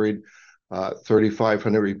return period,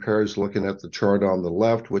 3,500 repairs looking at the chart on the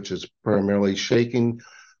left, which is primarily shaking,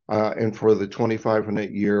 and for the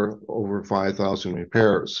 2,500 year, over 5,000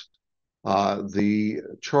 repairs. The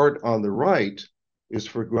chart on the right is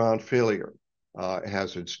for ground failure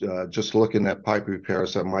hazards, just looking at pipe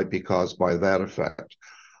repairs that might be caused by that effect.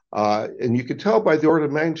 And you can tell by the order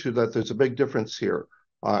of magnitude that there's a big difference here.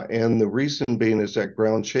 And the reason being is that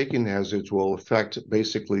ground shaking hazards will affect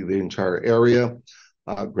basically the entire area.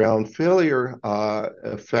 Ground failure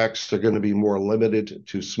effects are going to be more limited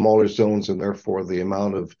to smaller zones, and therefore the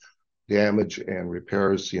amount of damage and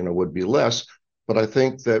repairs, would be less. But I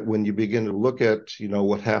think that when you begin to look at,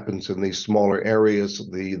 what happens in these smaller areas,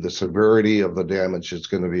 the severity of the damage is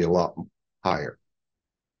going to be a lot higher.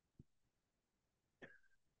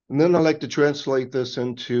 And then I like to translate this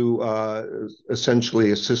into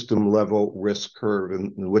essentially a system level risk curve.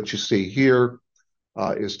 And what you see here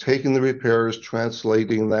is taking the repairs,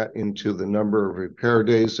 translating that into the number of repair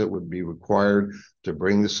days that would be required to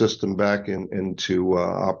bring the system back into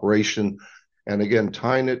operation. And again,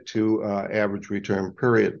 tying it to average return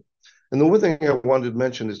period. And the one thing I wanted to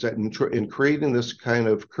mention is that in creating this kind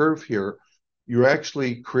of curve here, you're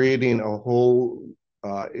actually creating a whole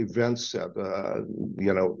event set, a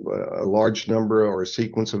large number or a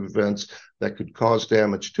sequence of events that could cause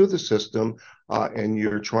damage to the system, and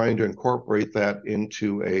you're trying to incorporate that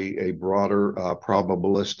into a broader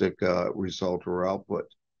probabilistic result or output.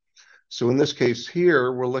 So in this case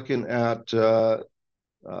here, we're looking at,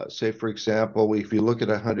 say, for example, if you look at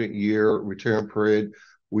a 100-year return period,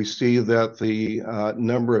 we see that the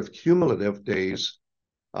number of cumulative days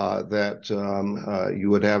that you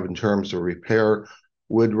would have in terms of repair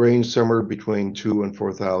would range somewhere between 2,000 and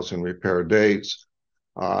 4,000 repair days.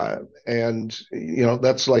 And,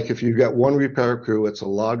 that's like if you've got one repair crew, it's a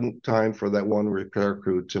long time for that one repair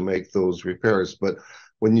crew to make those repairs. But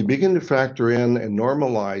when you begin to factor in and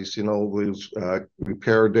normalize, those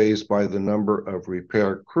repair days by the number of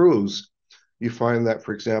repair crews, you find that,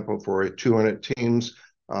 for example, for 200 teams,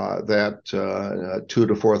 that 2,000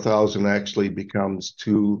 to 4,000 actually becomes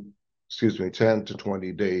 10 to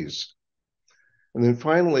 20 days. And then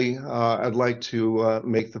finally, I'd like to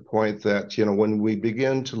make the point that, when we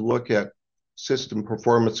begin to look at system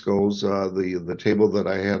performance goals, the table that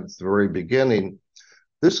I had at the very beginning,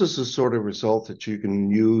 this is the sort of result that you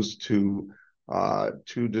can use to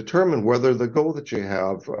determine whether the goal that you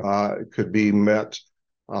have could be met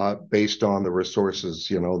based on the resources,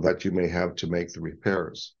 that you may have to make the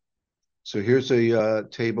repairs. So here's a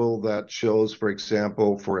table that shows, for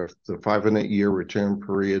example, for the 500-year return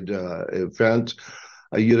period event,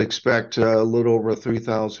 you'd expect a little over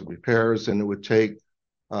 3,000 repairs, and it would take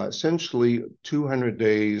essentially 200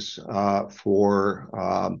 days for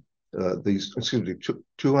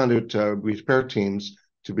 200 repair teams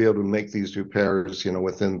to be able to make these repairs,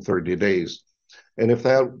 within 30 days. And if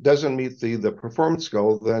that doesn't meet the performance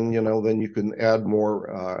goal, then you can add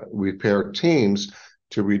more repair teams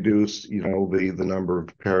to reduce, the number of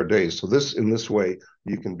repair days. So in this way,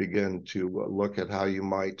 you can begin to look at how you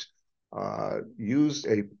might use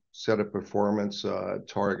a set of performance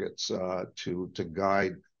targets to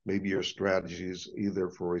guide maybe your strategies either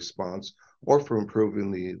for response or for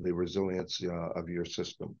improving the resilience of your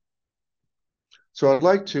system. So I'd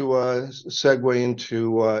like to segue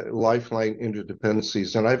into Lifeline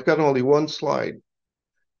interdependencies, and I've got only one slide.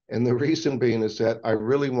 And the reason being is that I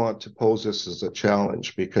really want to pose this as a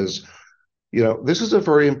challenge because, this is a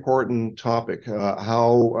very important topic,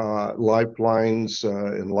 how lifelines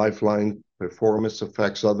and lifeline performance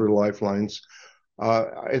affects other lifelines.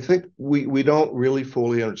 I think we don't really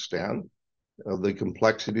fully understand the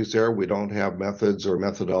complexities there. We don't have methods or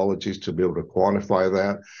methodologies to be able to quantify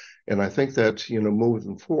that. And I think that,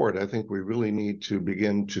 moving forward, I think we really need to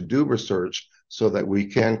begin to do research so that we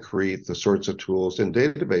can create the sorts of tools and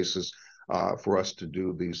databases for us to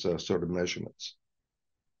do these sort of measurements.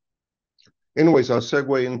 Anyways, I'll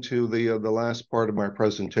segue into the last part of my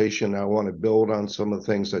presentation. I want to build on some of the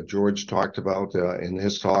things that George talked about in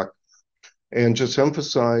his talk and just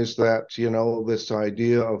emphasize that, this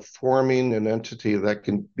idea of forming an entity that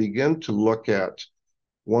can begin to look at,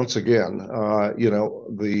 once again,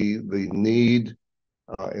 the need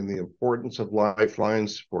and the importance of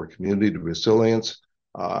lifelines for community resilience,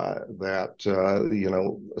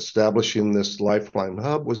 establishing this Lifeline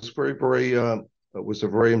hub was was a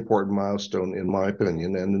very important milestone in my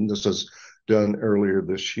opinion, and this was done earlier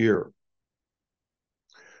this year.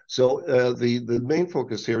 So the main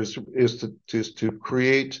focus here is to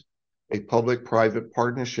create a public-private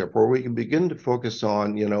partnership where we can begin to focus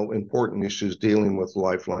on, important issues dealing with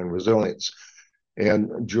lifeline resilience.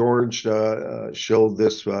 And George showed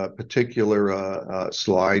this particular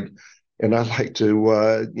slide, and I'd like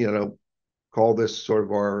to, call this sort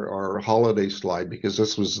of our holiday slide, because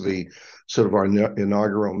this was the sort of our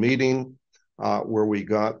inaugural meeting where we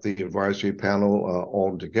got the advisory panel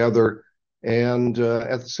all together. And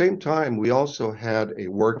at the same time, we also had a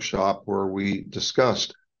workshop where we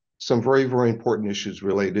discussed some very, very important issues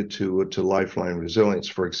related to lifeline resilience.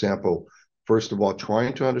 For example, first of all,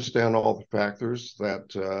 trying to understand all the factors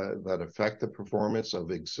that affect the performance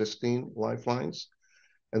of existing lifelines.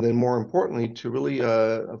 And then more importantly, to really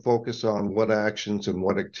focus on what actions and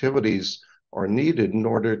what activities are needed in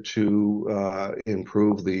order to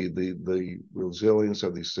improve the resilience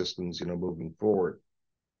of these systems, moving forward.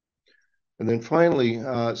 And then finally,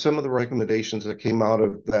 some of the recommendations that came out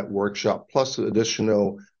of that workshop, plus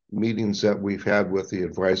additional meetings that we've had with the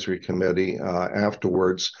advisory committee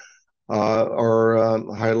afterwards, are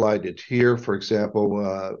highlighted here. For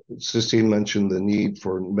example, Sistine mentioned the need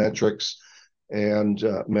for metrics and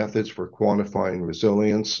methods for quantifying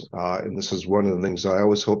resilience. And this is one of the things I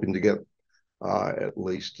was hoping to get at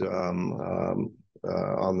least on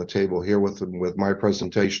the table here with my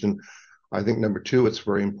presentation. I think number two, it's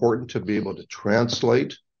very important to be able to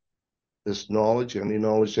translate this knowledge, any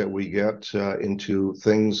knowledge that we get, into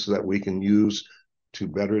things that we can use to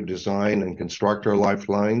better design and construct our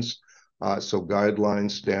lifelines. So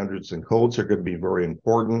guidelines, standards, and codes are going to be very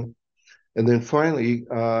important. And then finally,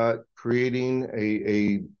 creating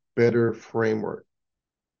a better framework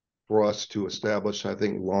for us to establish, I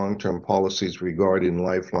think, long-term policies regarding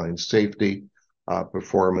lifeline safety,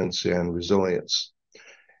 performance, and resilience.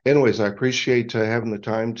 Anyways, I appreciate having the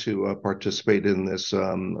time to participate in this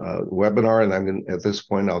webinar, and at this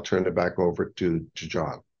point, I'll turn it back over to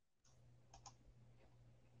John.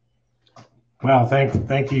 Well,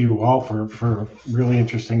 thank you all for really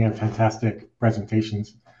interesting and fantastic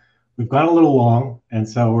presentations. We've gone a little long, and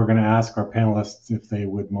so we're going to ask our panelists if they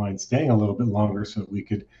would mind staying a little bit longer so we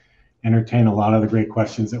could entertain a lot of the great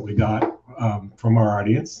questions that we got from our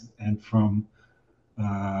audience and from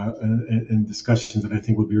and discussions that I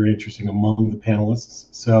think would be very interesting among the panelists.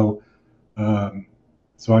 So,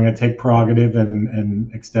 so I'm going to take prerogative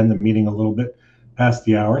and extend the meeting a little bit past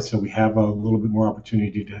the hour, so we have a little bit more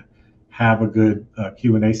opportunity to have a good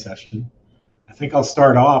Q&A session. I think I'll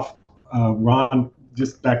start off, Ron,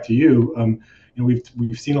 just back to you. And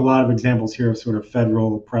we've seen a lot of examples here of sort of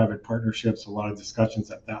federal-private partnerships, a lot of discussions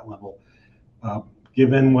at that level.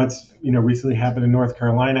 Given what's recently happened in North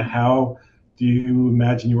Carolina, how do you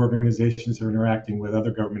imagine your organizations are interacting with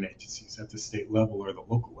other government agencies at the state level or the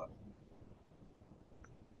local level?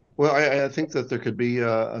 Well, I think that there could be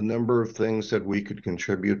a number of things that we could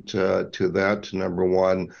contribute to that. Number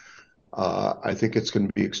one, I think it's going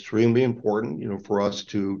to be extremely important, for us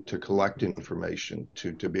to collect information,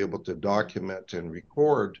 to be able to document and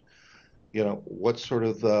record, what sort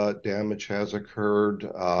of damage has occurred,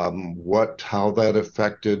 how that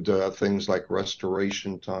affected things like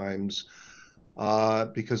restoration times.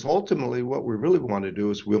 Because ultimately, what we really want to do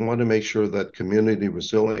is we want to make sure that community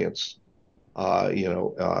resilience,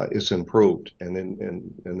 is improved. And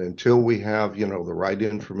until we have, the right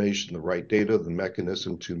information, the right data, the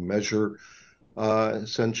mechanism to measure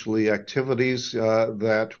essentially activities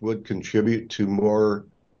that would contribute to more,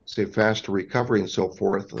 say, faster recovery and so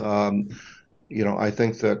forth, I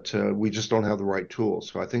think that we just don't have the right tools.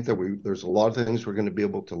 So I think that there's a lot of things we're going to be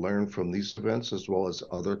able to learn from these events as well as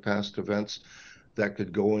other past events that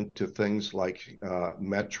could go into things like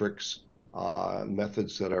metrics,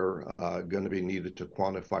 methods that are going to be needed to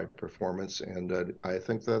quantify performance. And I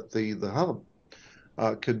think that the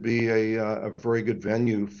hub could be a very good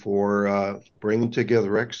venue for bringing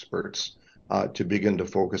together experts to begin to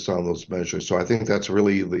focus on those measures. So I think that's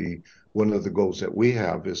really one of the goals that we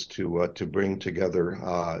have, is to bring together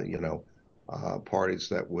parties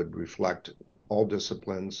that would reflect all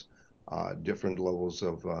disciplines, different levels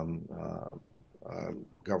of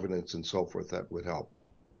governance and so forth that would help.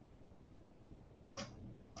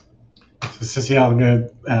 So Cecilia, I'm going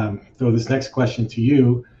to throw this next question to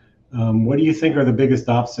you. What do you think are the biggest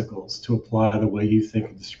obstacles to apply the way you think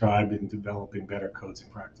and describe in developing better codes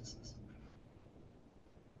and practices?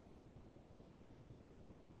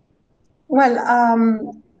 Well,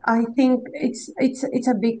 I think it's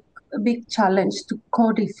a big challenge to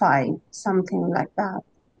codify something like that.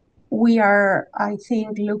 We are, I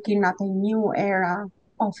think, looking at a new era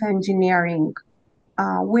of engineering,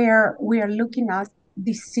 where we are looking at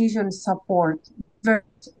decision support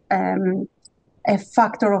versus a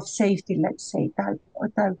factor of safety, let's say, type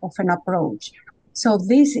of an approach. So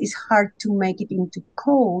this is hard to make it into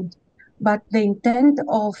code, but the intent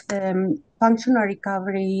of the functional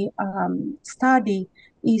recovery study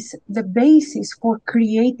is the basis for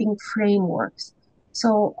creating frameworks.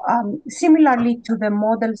 So similarly to the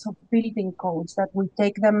models of building codes, that we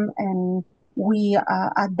take them and we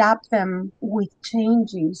adapt them with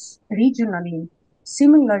changes regionally.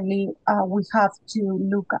 Similarly, we have to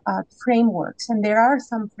look at frameworks, and there are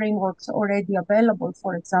some frameworks already available.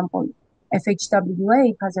 For example,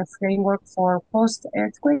 FHWA has a framework for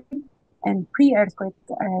post-earthquake and pre-earthquake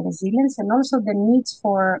resilience, and also the needs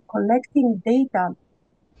for collecting data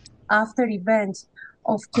after events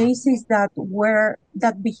of cases that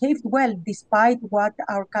behaved well despite what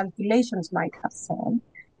our calculations might have said,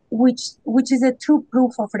 which is a true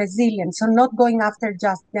proof of resilience. So not going after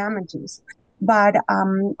just damages, but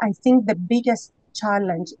I think the biggest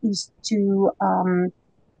challenge is to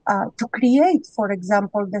create, for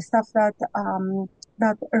example, the stuff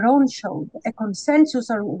that Ron showed, a consensus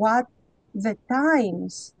on what the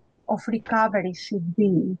times of recovery should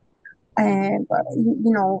be.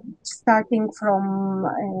 Starting from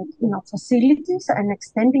facilities and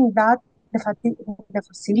extending that, the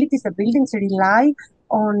facilities, the buildings rely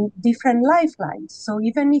on different lifelines. So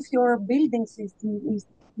even if your building system is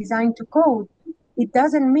designed to code, it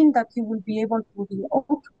doesn't mean that you will be able to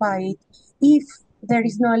reoccupy it if there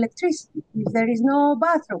is no electricity, if there is no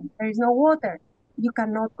bathroom, there is no water. You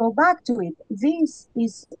cannot go back to it. This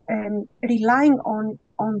is relying on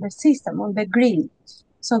the system, on the grid.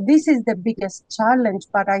 So this is the biggest challenge,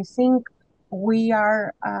 but I think we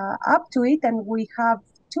are up to it, and we have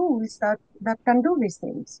tools that can do these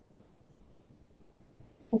things.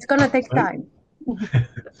 It's going to take time.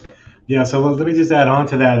 Yeah, so let me just add on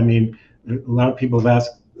to that. I mean, a lot of people have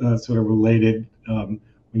asked sort of related, when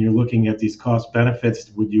you're looking at these cost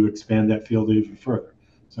benefits, would you expand that field even further?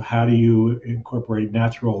 So how do you incorporate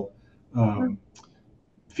natural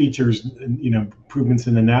features, improvements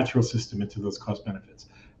in the natural system into those cost benefits?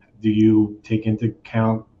 Do you take into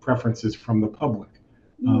account preferences from the public?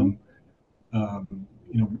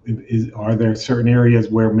 Are there certain areas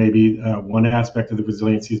where maybe one aspect of the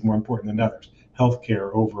resiliency is more important than others?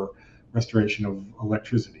 Healthcare over restoration of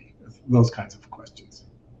electricity, those kinds of questions.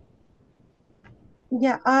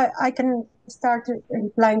 Yeah, I can start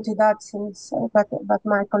replying to that, since but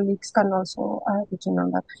my colleagues can also begin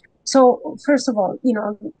on that. So first of all,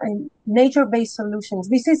 nature-based solutions.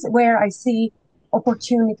 This is where I see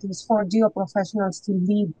opportunities for geoprofessionals to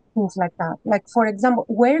lead things like that. Like, for example,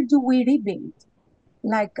 where do we rebuild?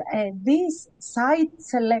 Like this site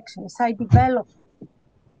selection, site development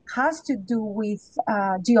has to do with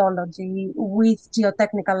geology, with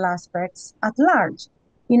geotechnical aspects at large.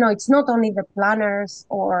 It's not only the planners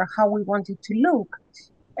or how we want it to look.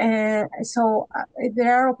 So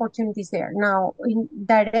there are opportunities there. Now, in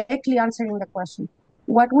directly answering the question,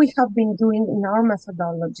 what we have been doing in our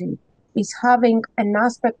methodology is having an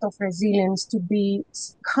aspect of resilience to be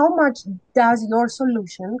how much does your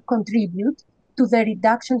solution contribute to the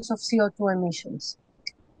reductions of CO2 emissions.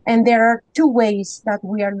 And there are two ways that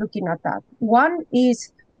we are looking at that. One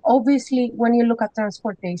is obviously when you look at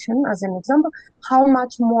transportation, as an example, how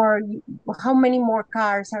many more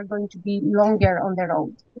cars are going to be longer on the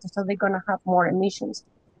road, so they're going to have more emissions.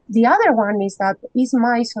 The other one is that, is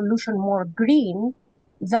my solution more green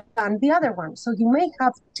than the other one? So you may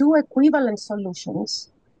have two equivalent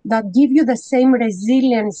solutions that give you the same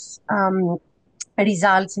resilience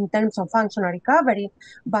results in terms of functional recovery,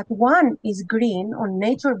 but one is green on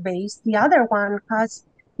nature-based, the other one has,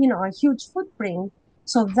 a huge footprint.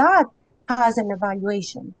 So that has an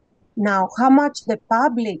evaluation. Now, how much the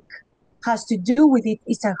public has to do with it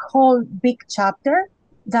is a whole big chapter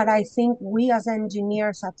that I think we as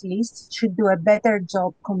engineers at least should do a better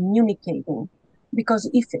job communicating. Because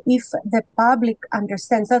if the public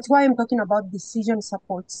understands, that's why I'm talking about decision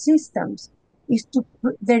support systems,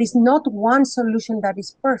 there is not one solution that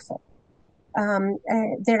is perfect.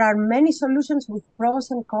 There are many solutions with pros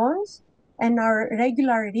and cons, and our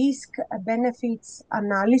regular risk benefits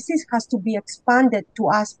analysis has to be expanded to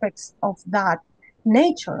aspects of that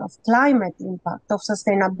nature, of climate impact, of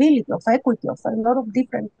sustainability, of equity, of a lot of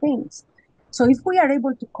different things. So if we are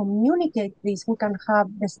able to communicate this, we can have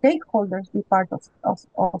the stakeholders be part of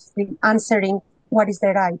the answering what is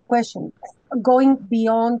the right question, going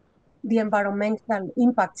beyond the environmental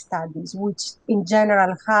impact studies, which in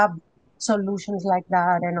general have solutions like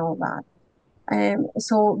that and all that.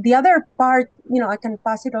 So the other part, I can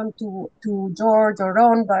pass it on to George or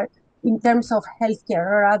Ron, but in terms of healthcare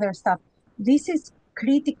or other stuff, this is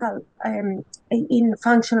critical in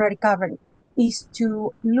functional recovery, is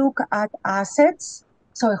to look at assets.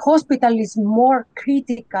 So a hospital is more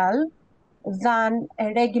critical than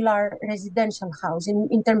a regular residential house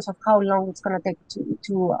in terms of how long it's going to take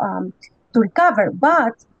to recover.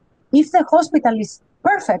 But if the hospital is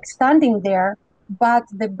perfect, standing there, but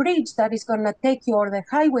the bridge that is going to take you, or the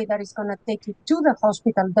highway that is going to take you to the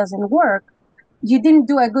hospital doesn't work, you didn't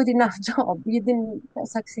do a good enough job. You didn't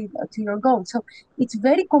succeed to your goal. So it's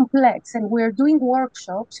very complex, and we're doing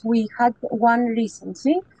workshops. We had one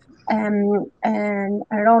recently, and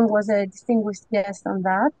Ron was a distinguished guest on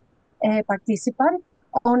that, participant,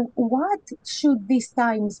 on what should these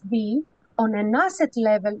times be on an asset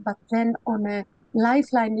level, but then on a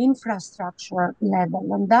Lifeline infrastructure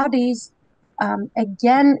level. And that is,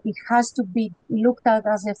 again, it has to be looked at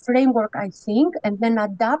as a framework, I think, and then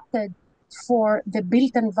adapted for the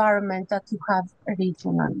built environment that you have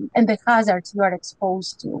regionally and the hazards you are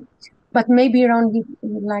exposed to. But maybe, Ron, you'd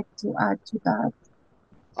like to add to that.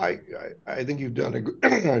 I think you've done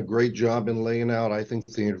a great job in laying out, I think,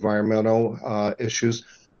 the environmental issues.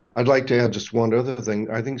 I'd like to add just one other thing.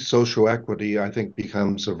 I think social equity, I think,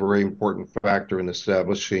 becomes a very important factor in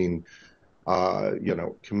establishing,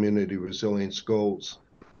 community resilience goals.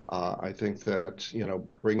 I think that,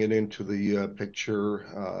 bringing into the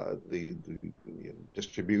picture the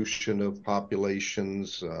distribution of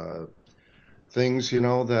populations, things,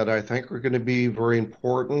 that I think are going to be very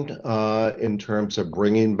important in terms of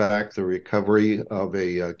bringing back the recovery of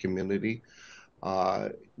a community.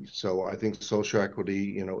 So I think social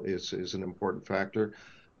equity, is an important factor.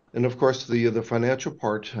 And of course, the financial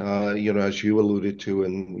part, as you alluded to,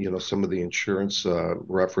 and some of the insurance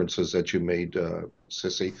references that you made,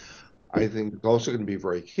 Sissy, I think it's also going to be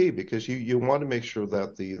very key because you want to make sure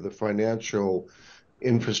that the financial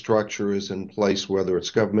infrastructure is in place, whether it's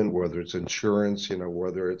government, whether it's insurance,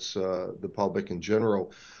 whether it's the public in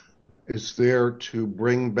general, is there to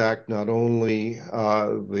bring back not only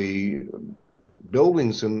the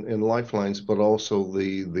buildings and lifelines, but also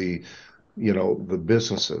the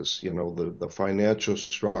businesses, the financial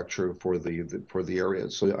structure for the area.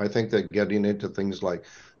 So I think that getting into things like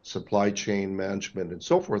supply chain management and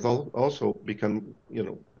so forth also becomes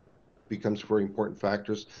very important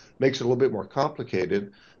factors. Makes it a little bit more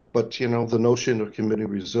complicated, but the notion of community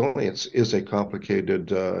resilience is a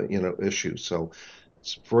complicated issue. So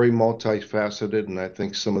it's very multifaceted, and I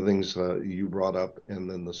think some of the things you brought up, and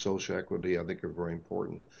then the social equity, I think, are very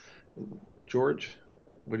important. George,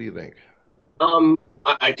 what do you think?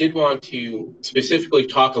 I did want to specifically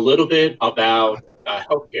talk a little bit about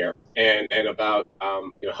healthcare and about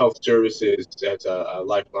health services as a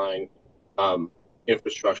lifeline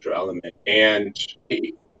infrastructure element. And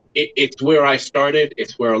it's where I started.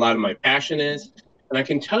 It's where a lot of my passion is. And I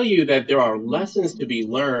can tell you that there are lessons to be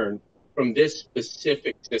learned from this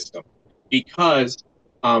specific system because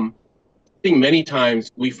I think many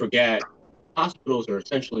times we forget hospitals are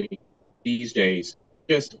essentially these days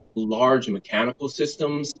just large mechanical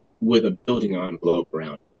systems with a building envelope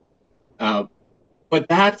around. But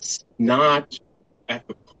that's not at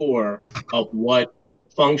the core of what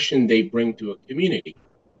function they bring to a community.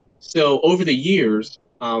 So over the years,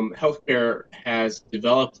 healthcare has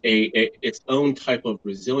developed its own type of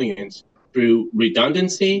resilience through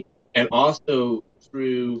redundancy and also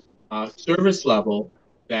through service level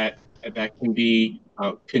that can be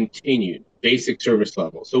continued, basic service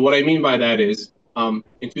level. So what I mean by that is, in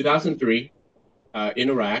 2003, in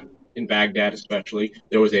Iraq, in Baghdad especially,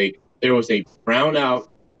 there was a brownout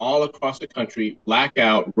all across the country,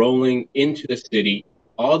 blackout rolling into the city.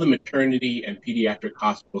 All the maternity and pediatric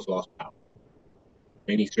hospitals lost power.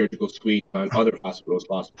 Many surgical suites and other hospitals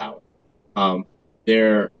lost power.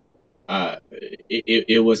 It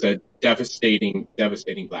was a devastating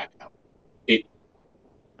blackout.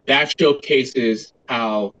 That showcases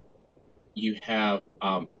how you have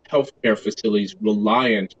healthcare facilities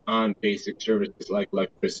reliant on basic services like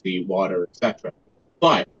electricity, water, etc.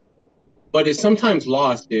 But what is sometimes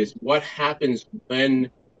lost is what happens when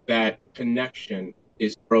that connection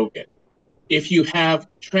is broken. If you have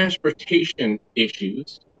transportation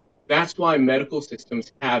issues, that's why medical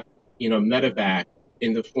systems have, medevac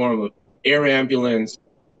in the form of air ambulance,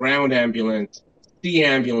 ground ambulance, sea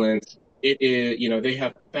ambulance. It is, they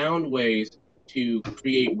have found ways to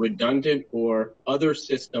create redundant or other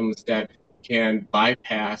systems that can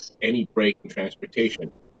bypass any break in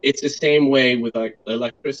transportation. It's the same way with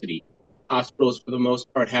electricity. Hospitals, for the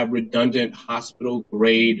most part, have redundant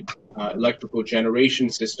hospital-grade electrical generation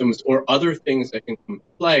systems or other things that can come into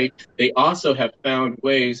play. They also have found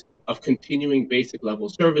ways of continuing basic level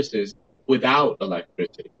services without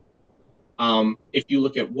electricity. If you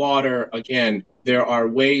look at water, again, there are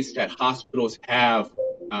ways that hospitals have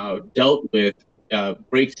dealt with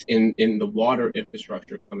breaks in the water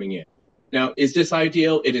infrastructure coming in. Now, is this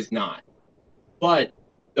ideal? It is not. But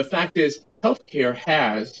the fact is, healthcare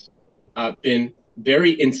has been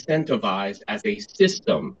very incentivized as a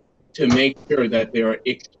system to make sure that they are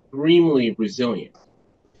extremely resilient.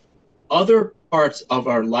 Other parts of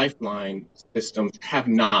our lifeline systems have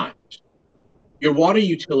not. Your water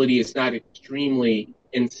utility is not extremely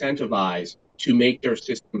incentivized to make their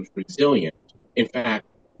systems resilient. In fact,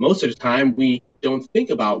 most of the time, we don't think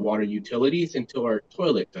about water utilities until our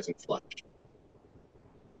toilet doesn't flush.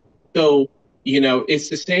 So It's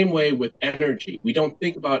the same way with energy. We don't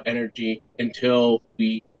think about energy until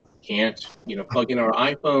we can't, plug in our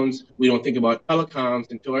iPhones. We don't think about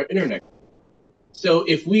telecoms until our internet. So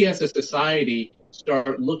if we as a society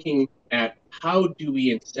start looking at how do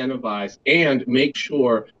we incentivize and make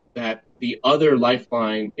sure that the other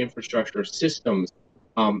lifeline infrastructure systems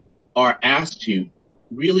are asked to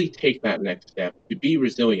really take that next step to be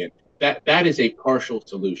resilient, that is a partial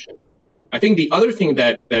solution. I think the other thing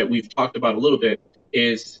that we've talked about a little bit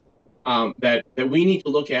is that we need to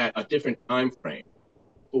look at a different time frame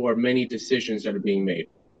for many decisions that are being made.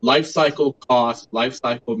 Life cycle cost, life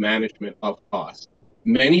cycle management of cost.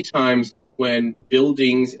 Many times when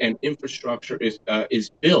buildings and infrastructure is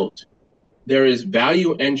built, there is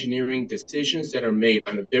value engineering decisions that are made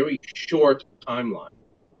on a very short timeline.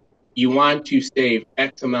 You want to save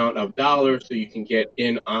X amount of dollars so you can get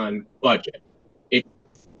in on budget. It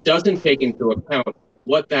doesn't take into account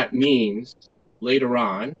what that means later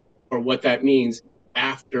on, or what that means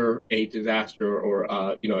after a disaster or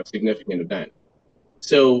a significant event.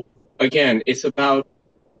 So again, it's about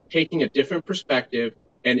taking a different perspective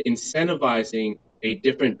and incentivizing a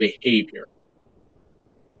different behavior.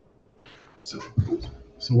 So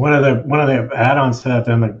one of the add-ons to that,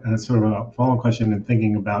 then, sort of a follow-up question, and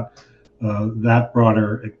thinking about that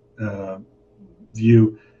broader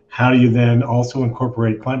view, how do you then also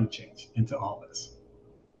incorporate climate change into all this?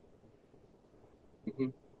 Mm-hmm.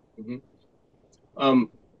 Mm-hmm.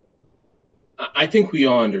 I think we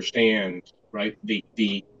all understand, right?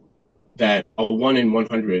 That a 1 in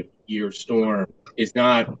 100 year storm is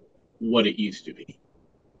not what it used to be.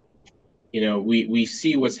 We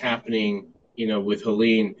see what's happening, with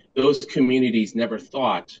Helene. Those communities never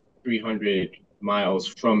thought 300 miles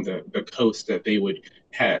from the coast that they would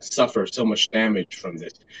suffer so much damage from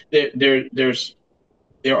this.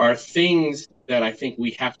 There are things that I think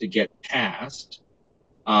we have to get past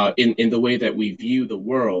in the way that we view the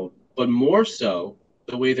world, but more so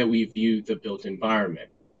the way that we view the built environment.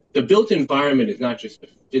 The built environment is not just the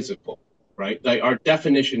physical, right? Like, our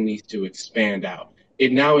definition needs to expand out.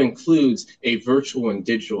 It now includes a virtual and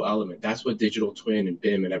digital element. That's what digital twin and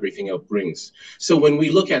BIM and everything else brings. So when we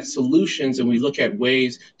look at solutions and we look at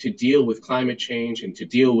ways to deal with climate change and to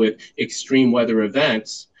deal with extreme weather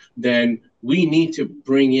events, then we need to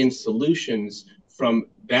bring in solutions from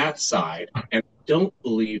that side. And I don't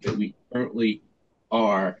believe that we currently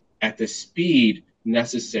are at the speed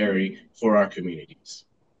necessary for our communities.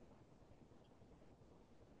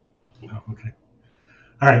 Oh, okay.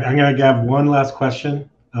 All right, I'm going to have one last question,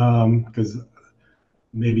 because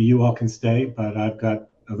maybe you all can stay, but I've got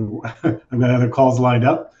other calls lined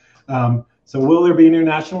up. So will there be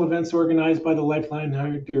international events organized by the Lifeline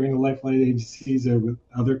during the Lifeline agencies, or with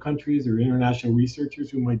other countries or international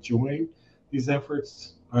researchers who might join these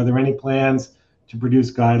efforts? Are there any plans to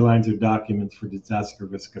produce guidelines or documents for disaster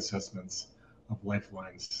risk assessments of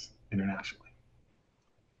lifelines internationally?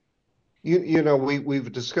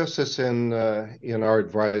 We've discussed this in our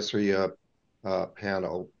advisory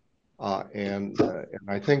panel, and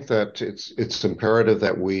I think that it's imperative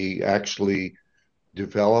that we actually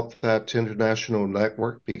develop that international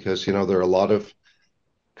network, because there are a lot of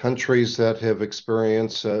countries that have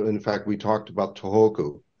experienced. In fact, we talked about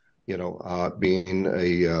COGGE, being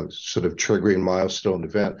a sort of triggering milestone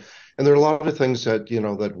event, and there are a lot of things that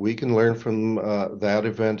that we can learn from that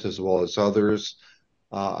event as well as others.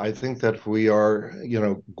 I think that if we are,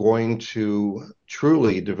 going to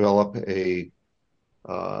truly develop a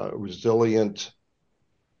resilient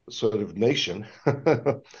sort of nation,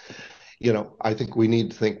 I think we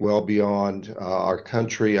need to think well beyond our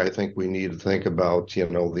country. I think we need to think about, the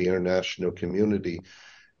international community.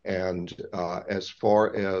 And as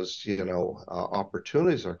far as,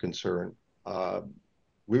 opportunities are concerned,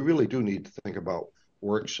 we really do need to think about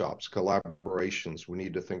workshops, collaborations. We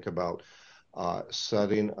need to think about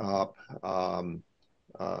setting up,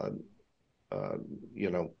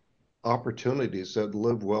 opportunities that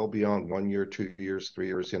live well beyond 1 year, 2 years, 3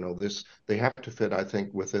 years. They have to fit, I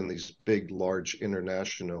think, within these big, large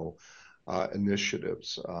international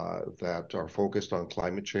initiatives that are focused on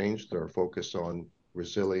climate change, that are focused on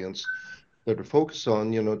resilience, that are focused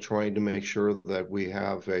on, trying to make sure that we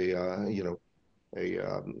have a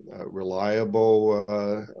reliable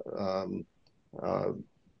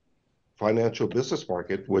financial business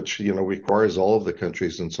market, which requires all of the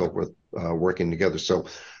countries and so forth working together. So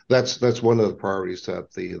that's one of the priorities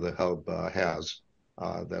that the hub has,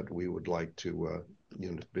 that we would like to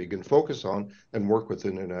begin focus on and work with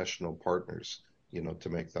international partners to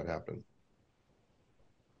make that happen.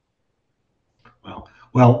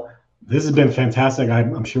 Well, this has been fantastic.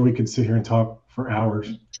 I'm sure we could sit here and talk for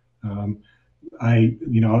hours.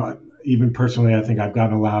 even personally, I think I've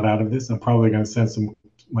gotten a lot out of this. I'm probably going to send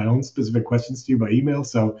my own specific questions to you by email.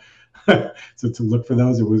 So, so to look for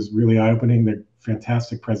those, it was really eye-opening. They're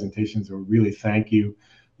fantastic presentations. So really thank you.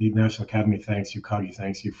 The National Academy thanks you. COGGE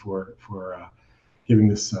thanks you for giving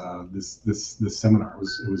this this seminar.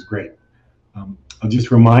 It was great. I'll just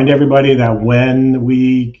remind everybody that when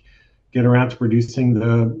we get around to producing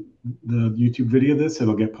the YouTube video of this,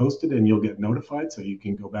 it'll get posted and you'll get notified, so you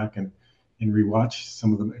can go back and rewatch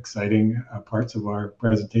some of the exciting parts of our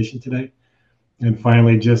presentation today. And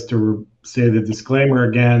finally, just to say the disclaimer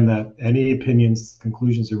again, that any opinions,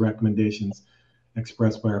 conclusions, or recommendations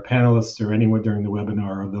expressed by our panelists or anyone during the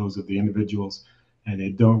webinar are those of the individuals, and they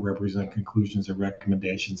don't represent conclusions or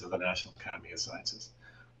recommendations of the National Academy of Sciences.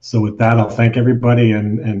 So with that, I'll thank everybody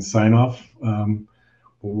and sign off.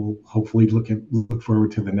 We'll hopefully look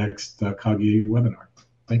forward to the next COGGE webinar.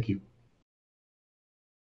 Thank you.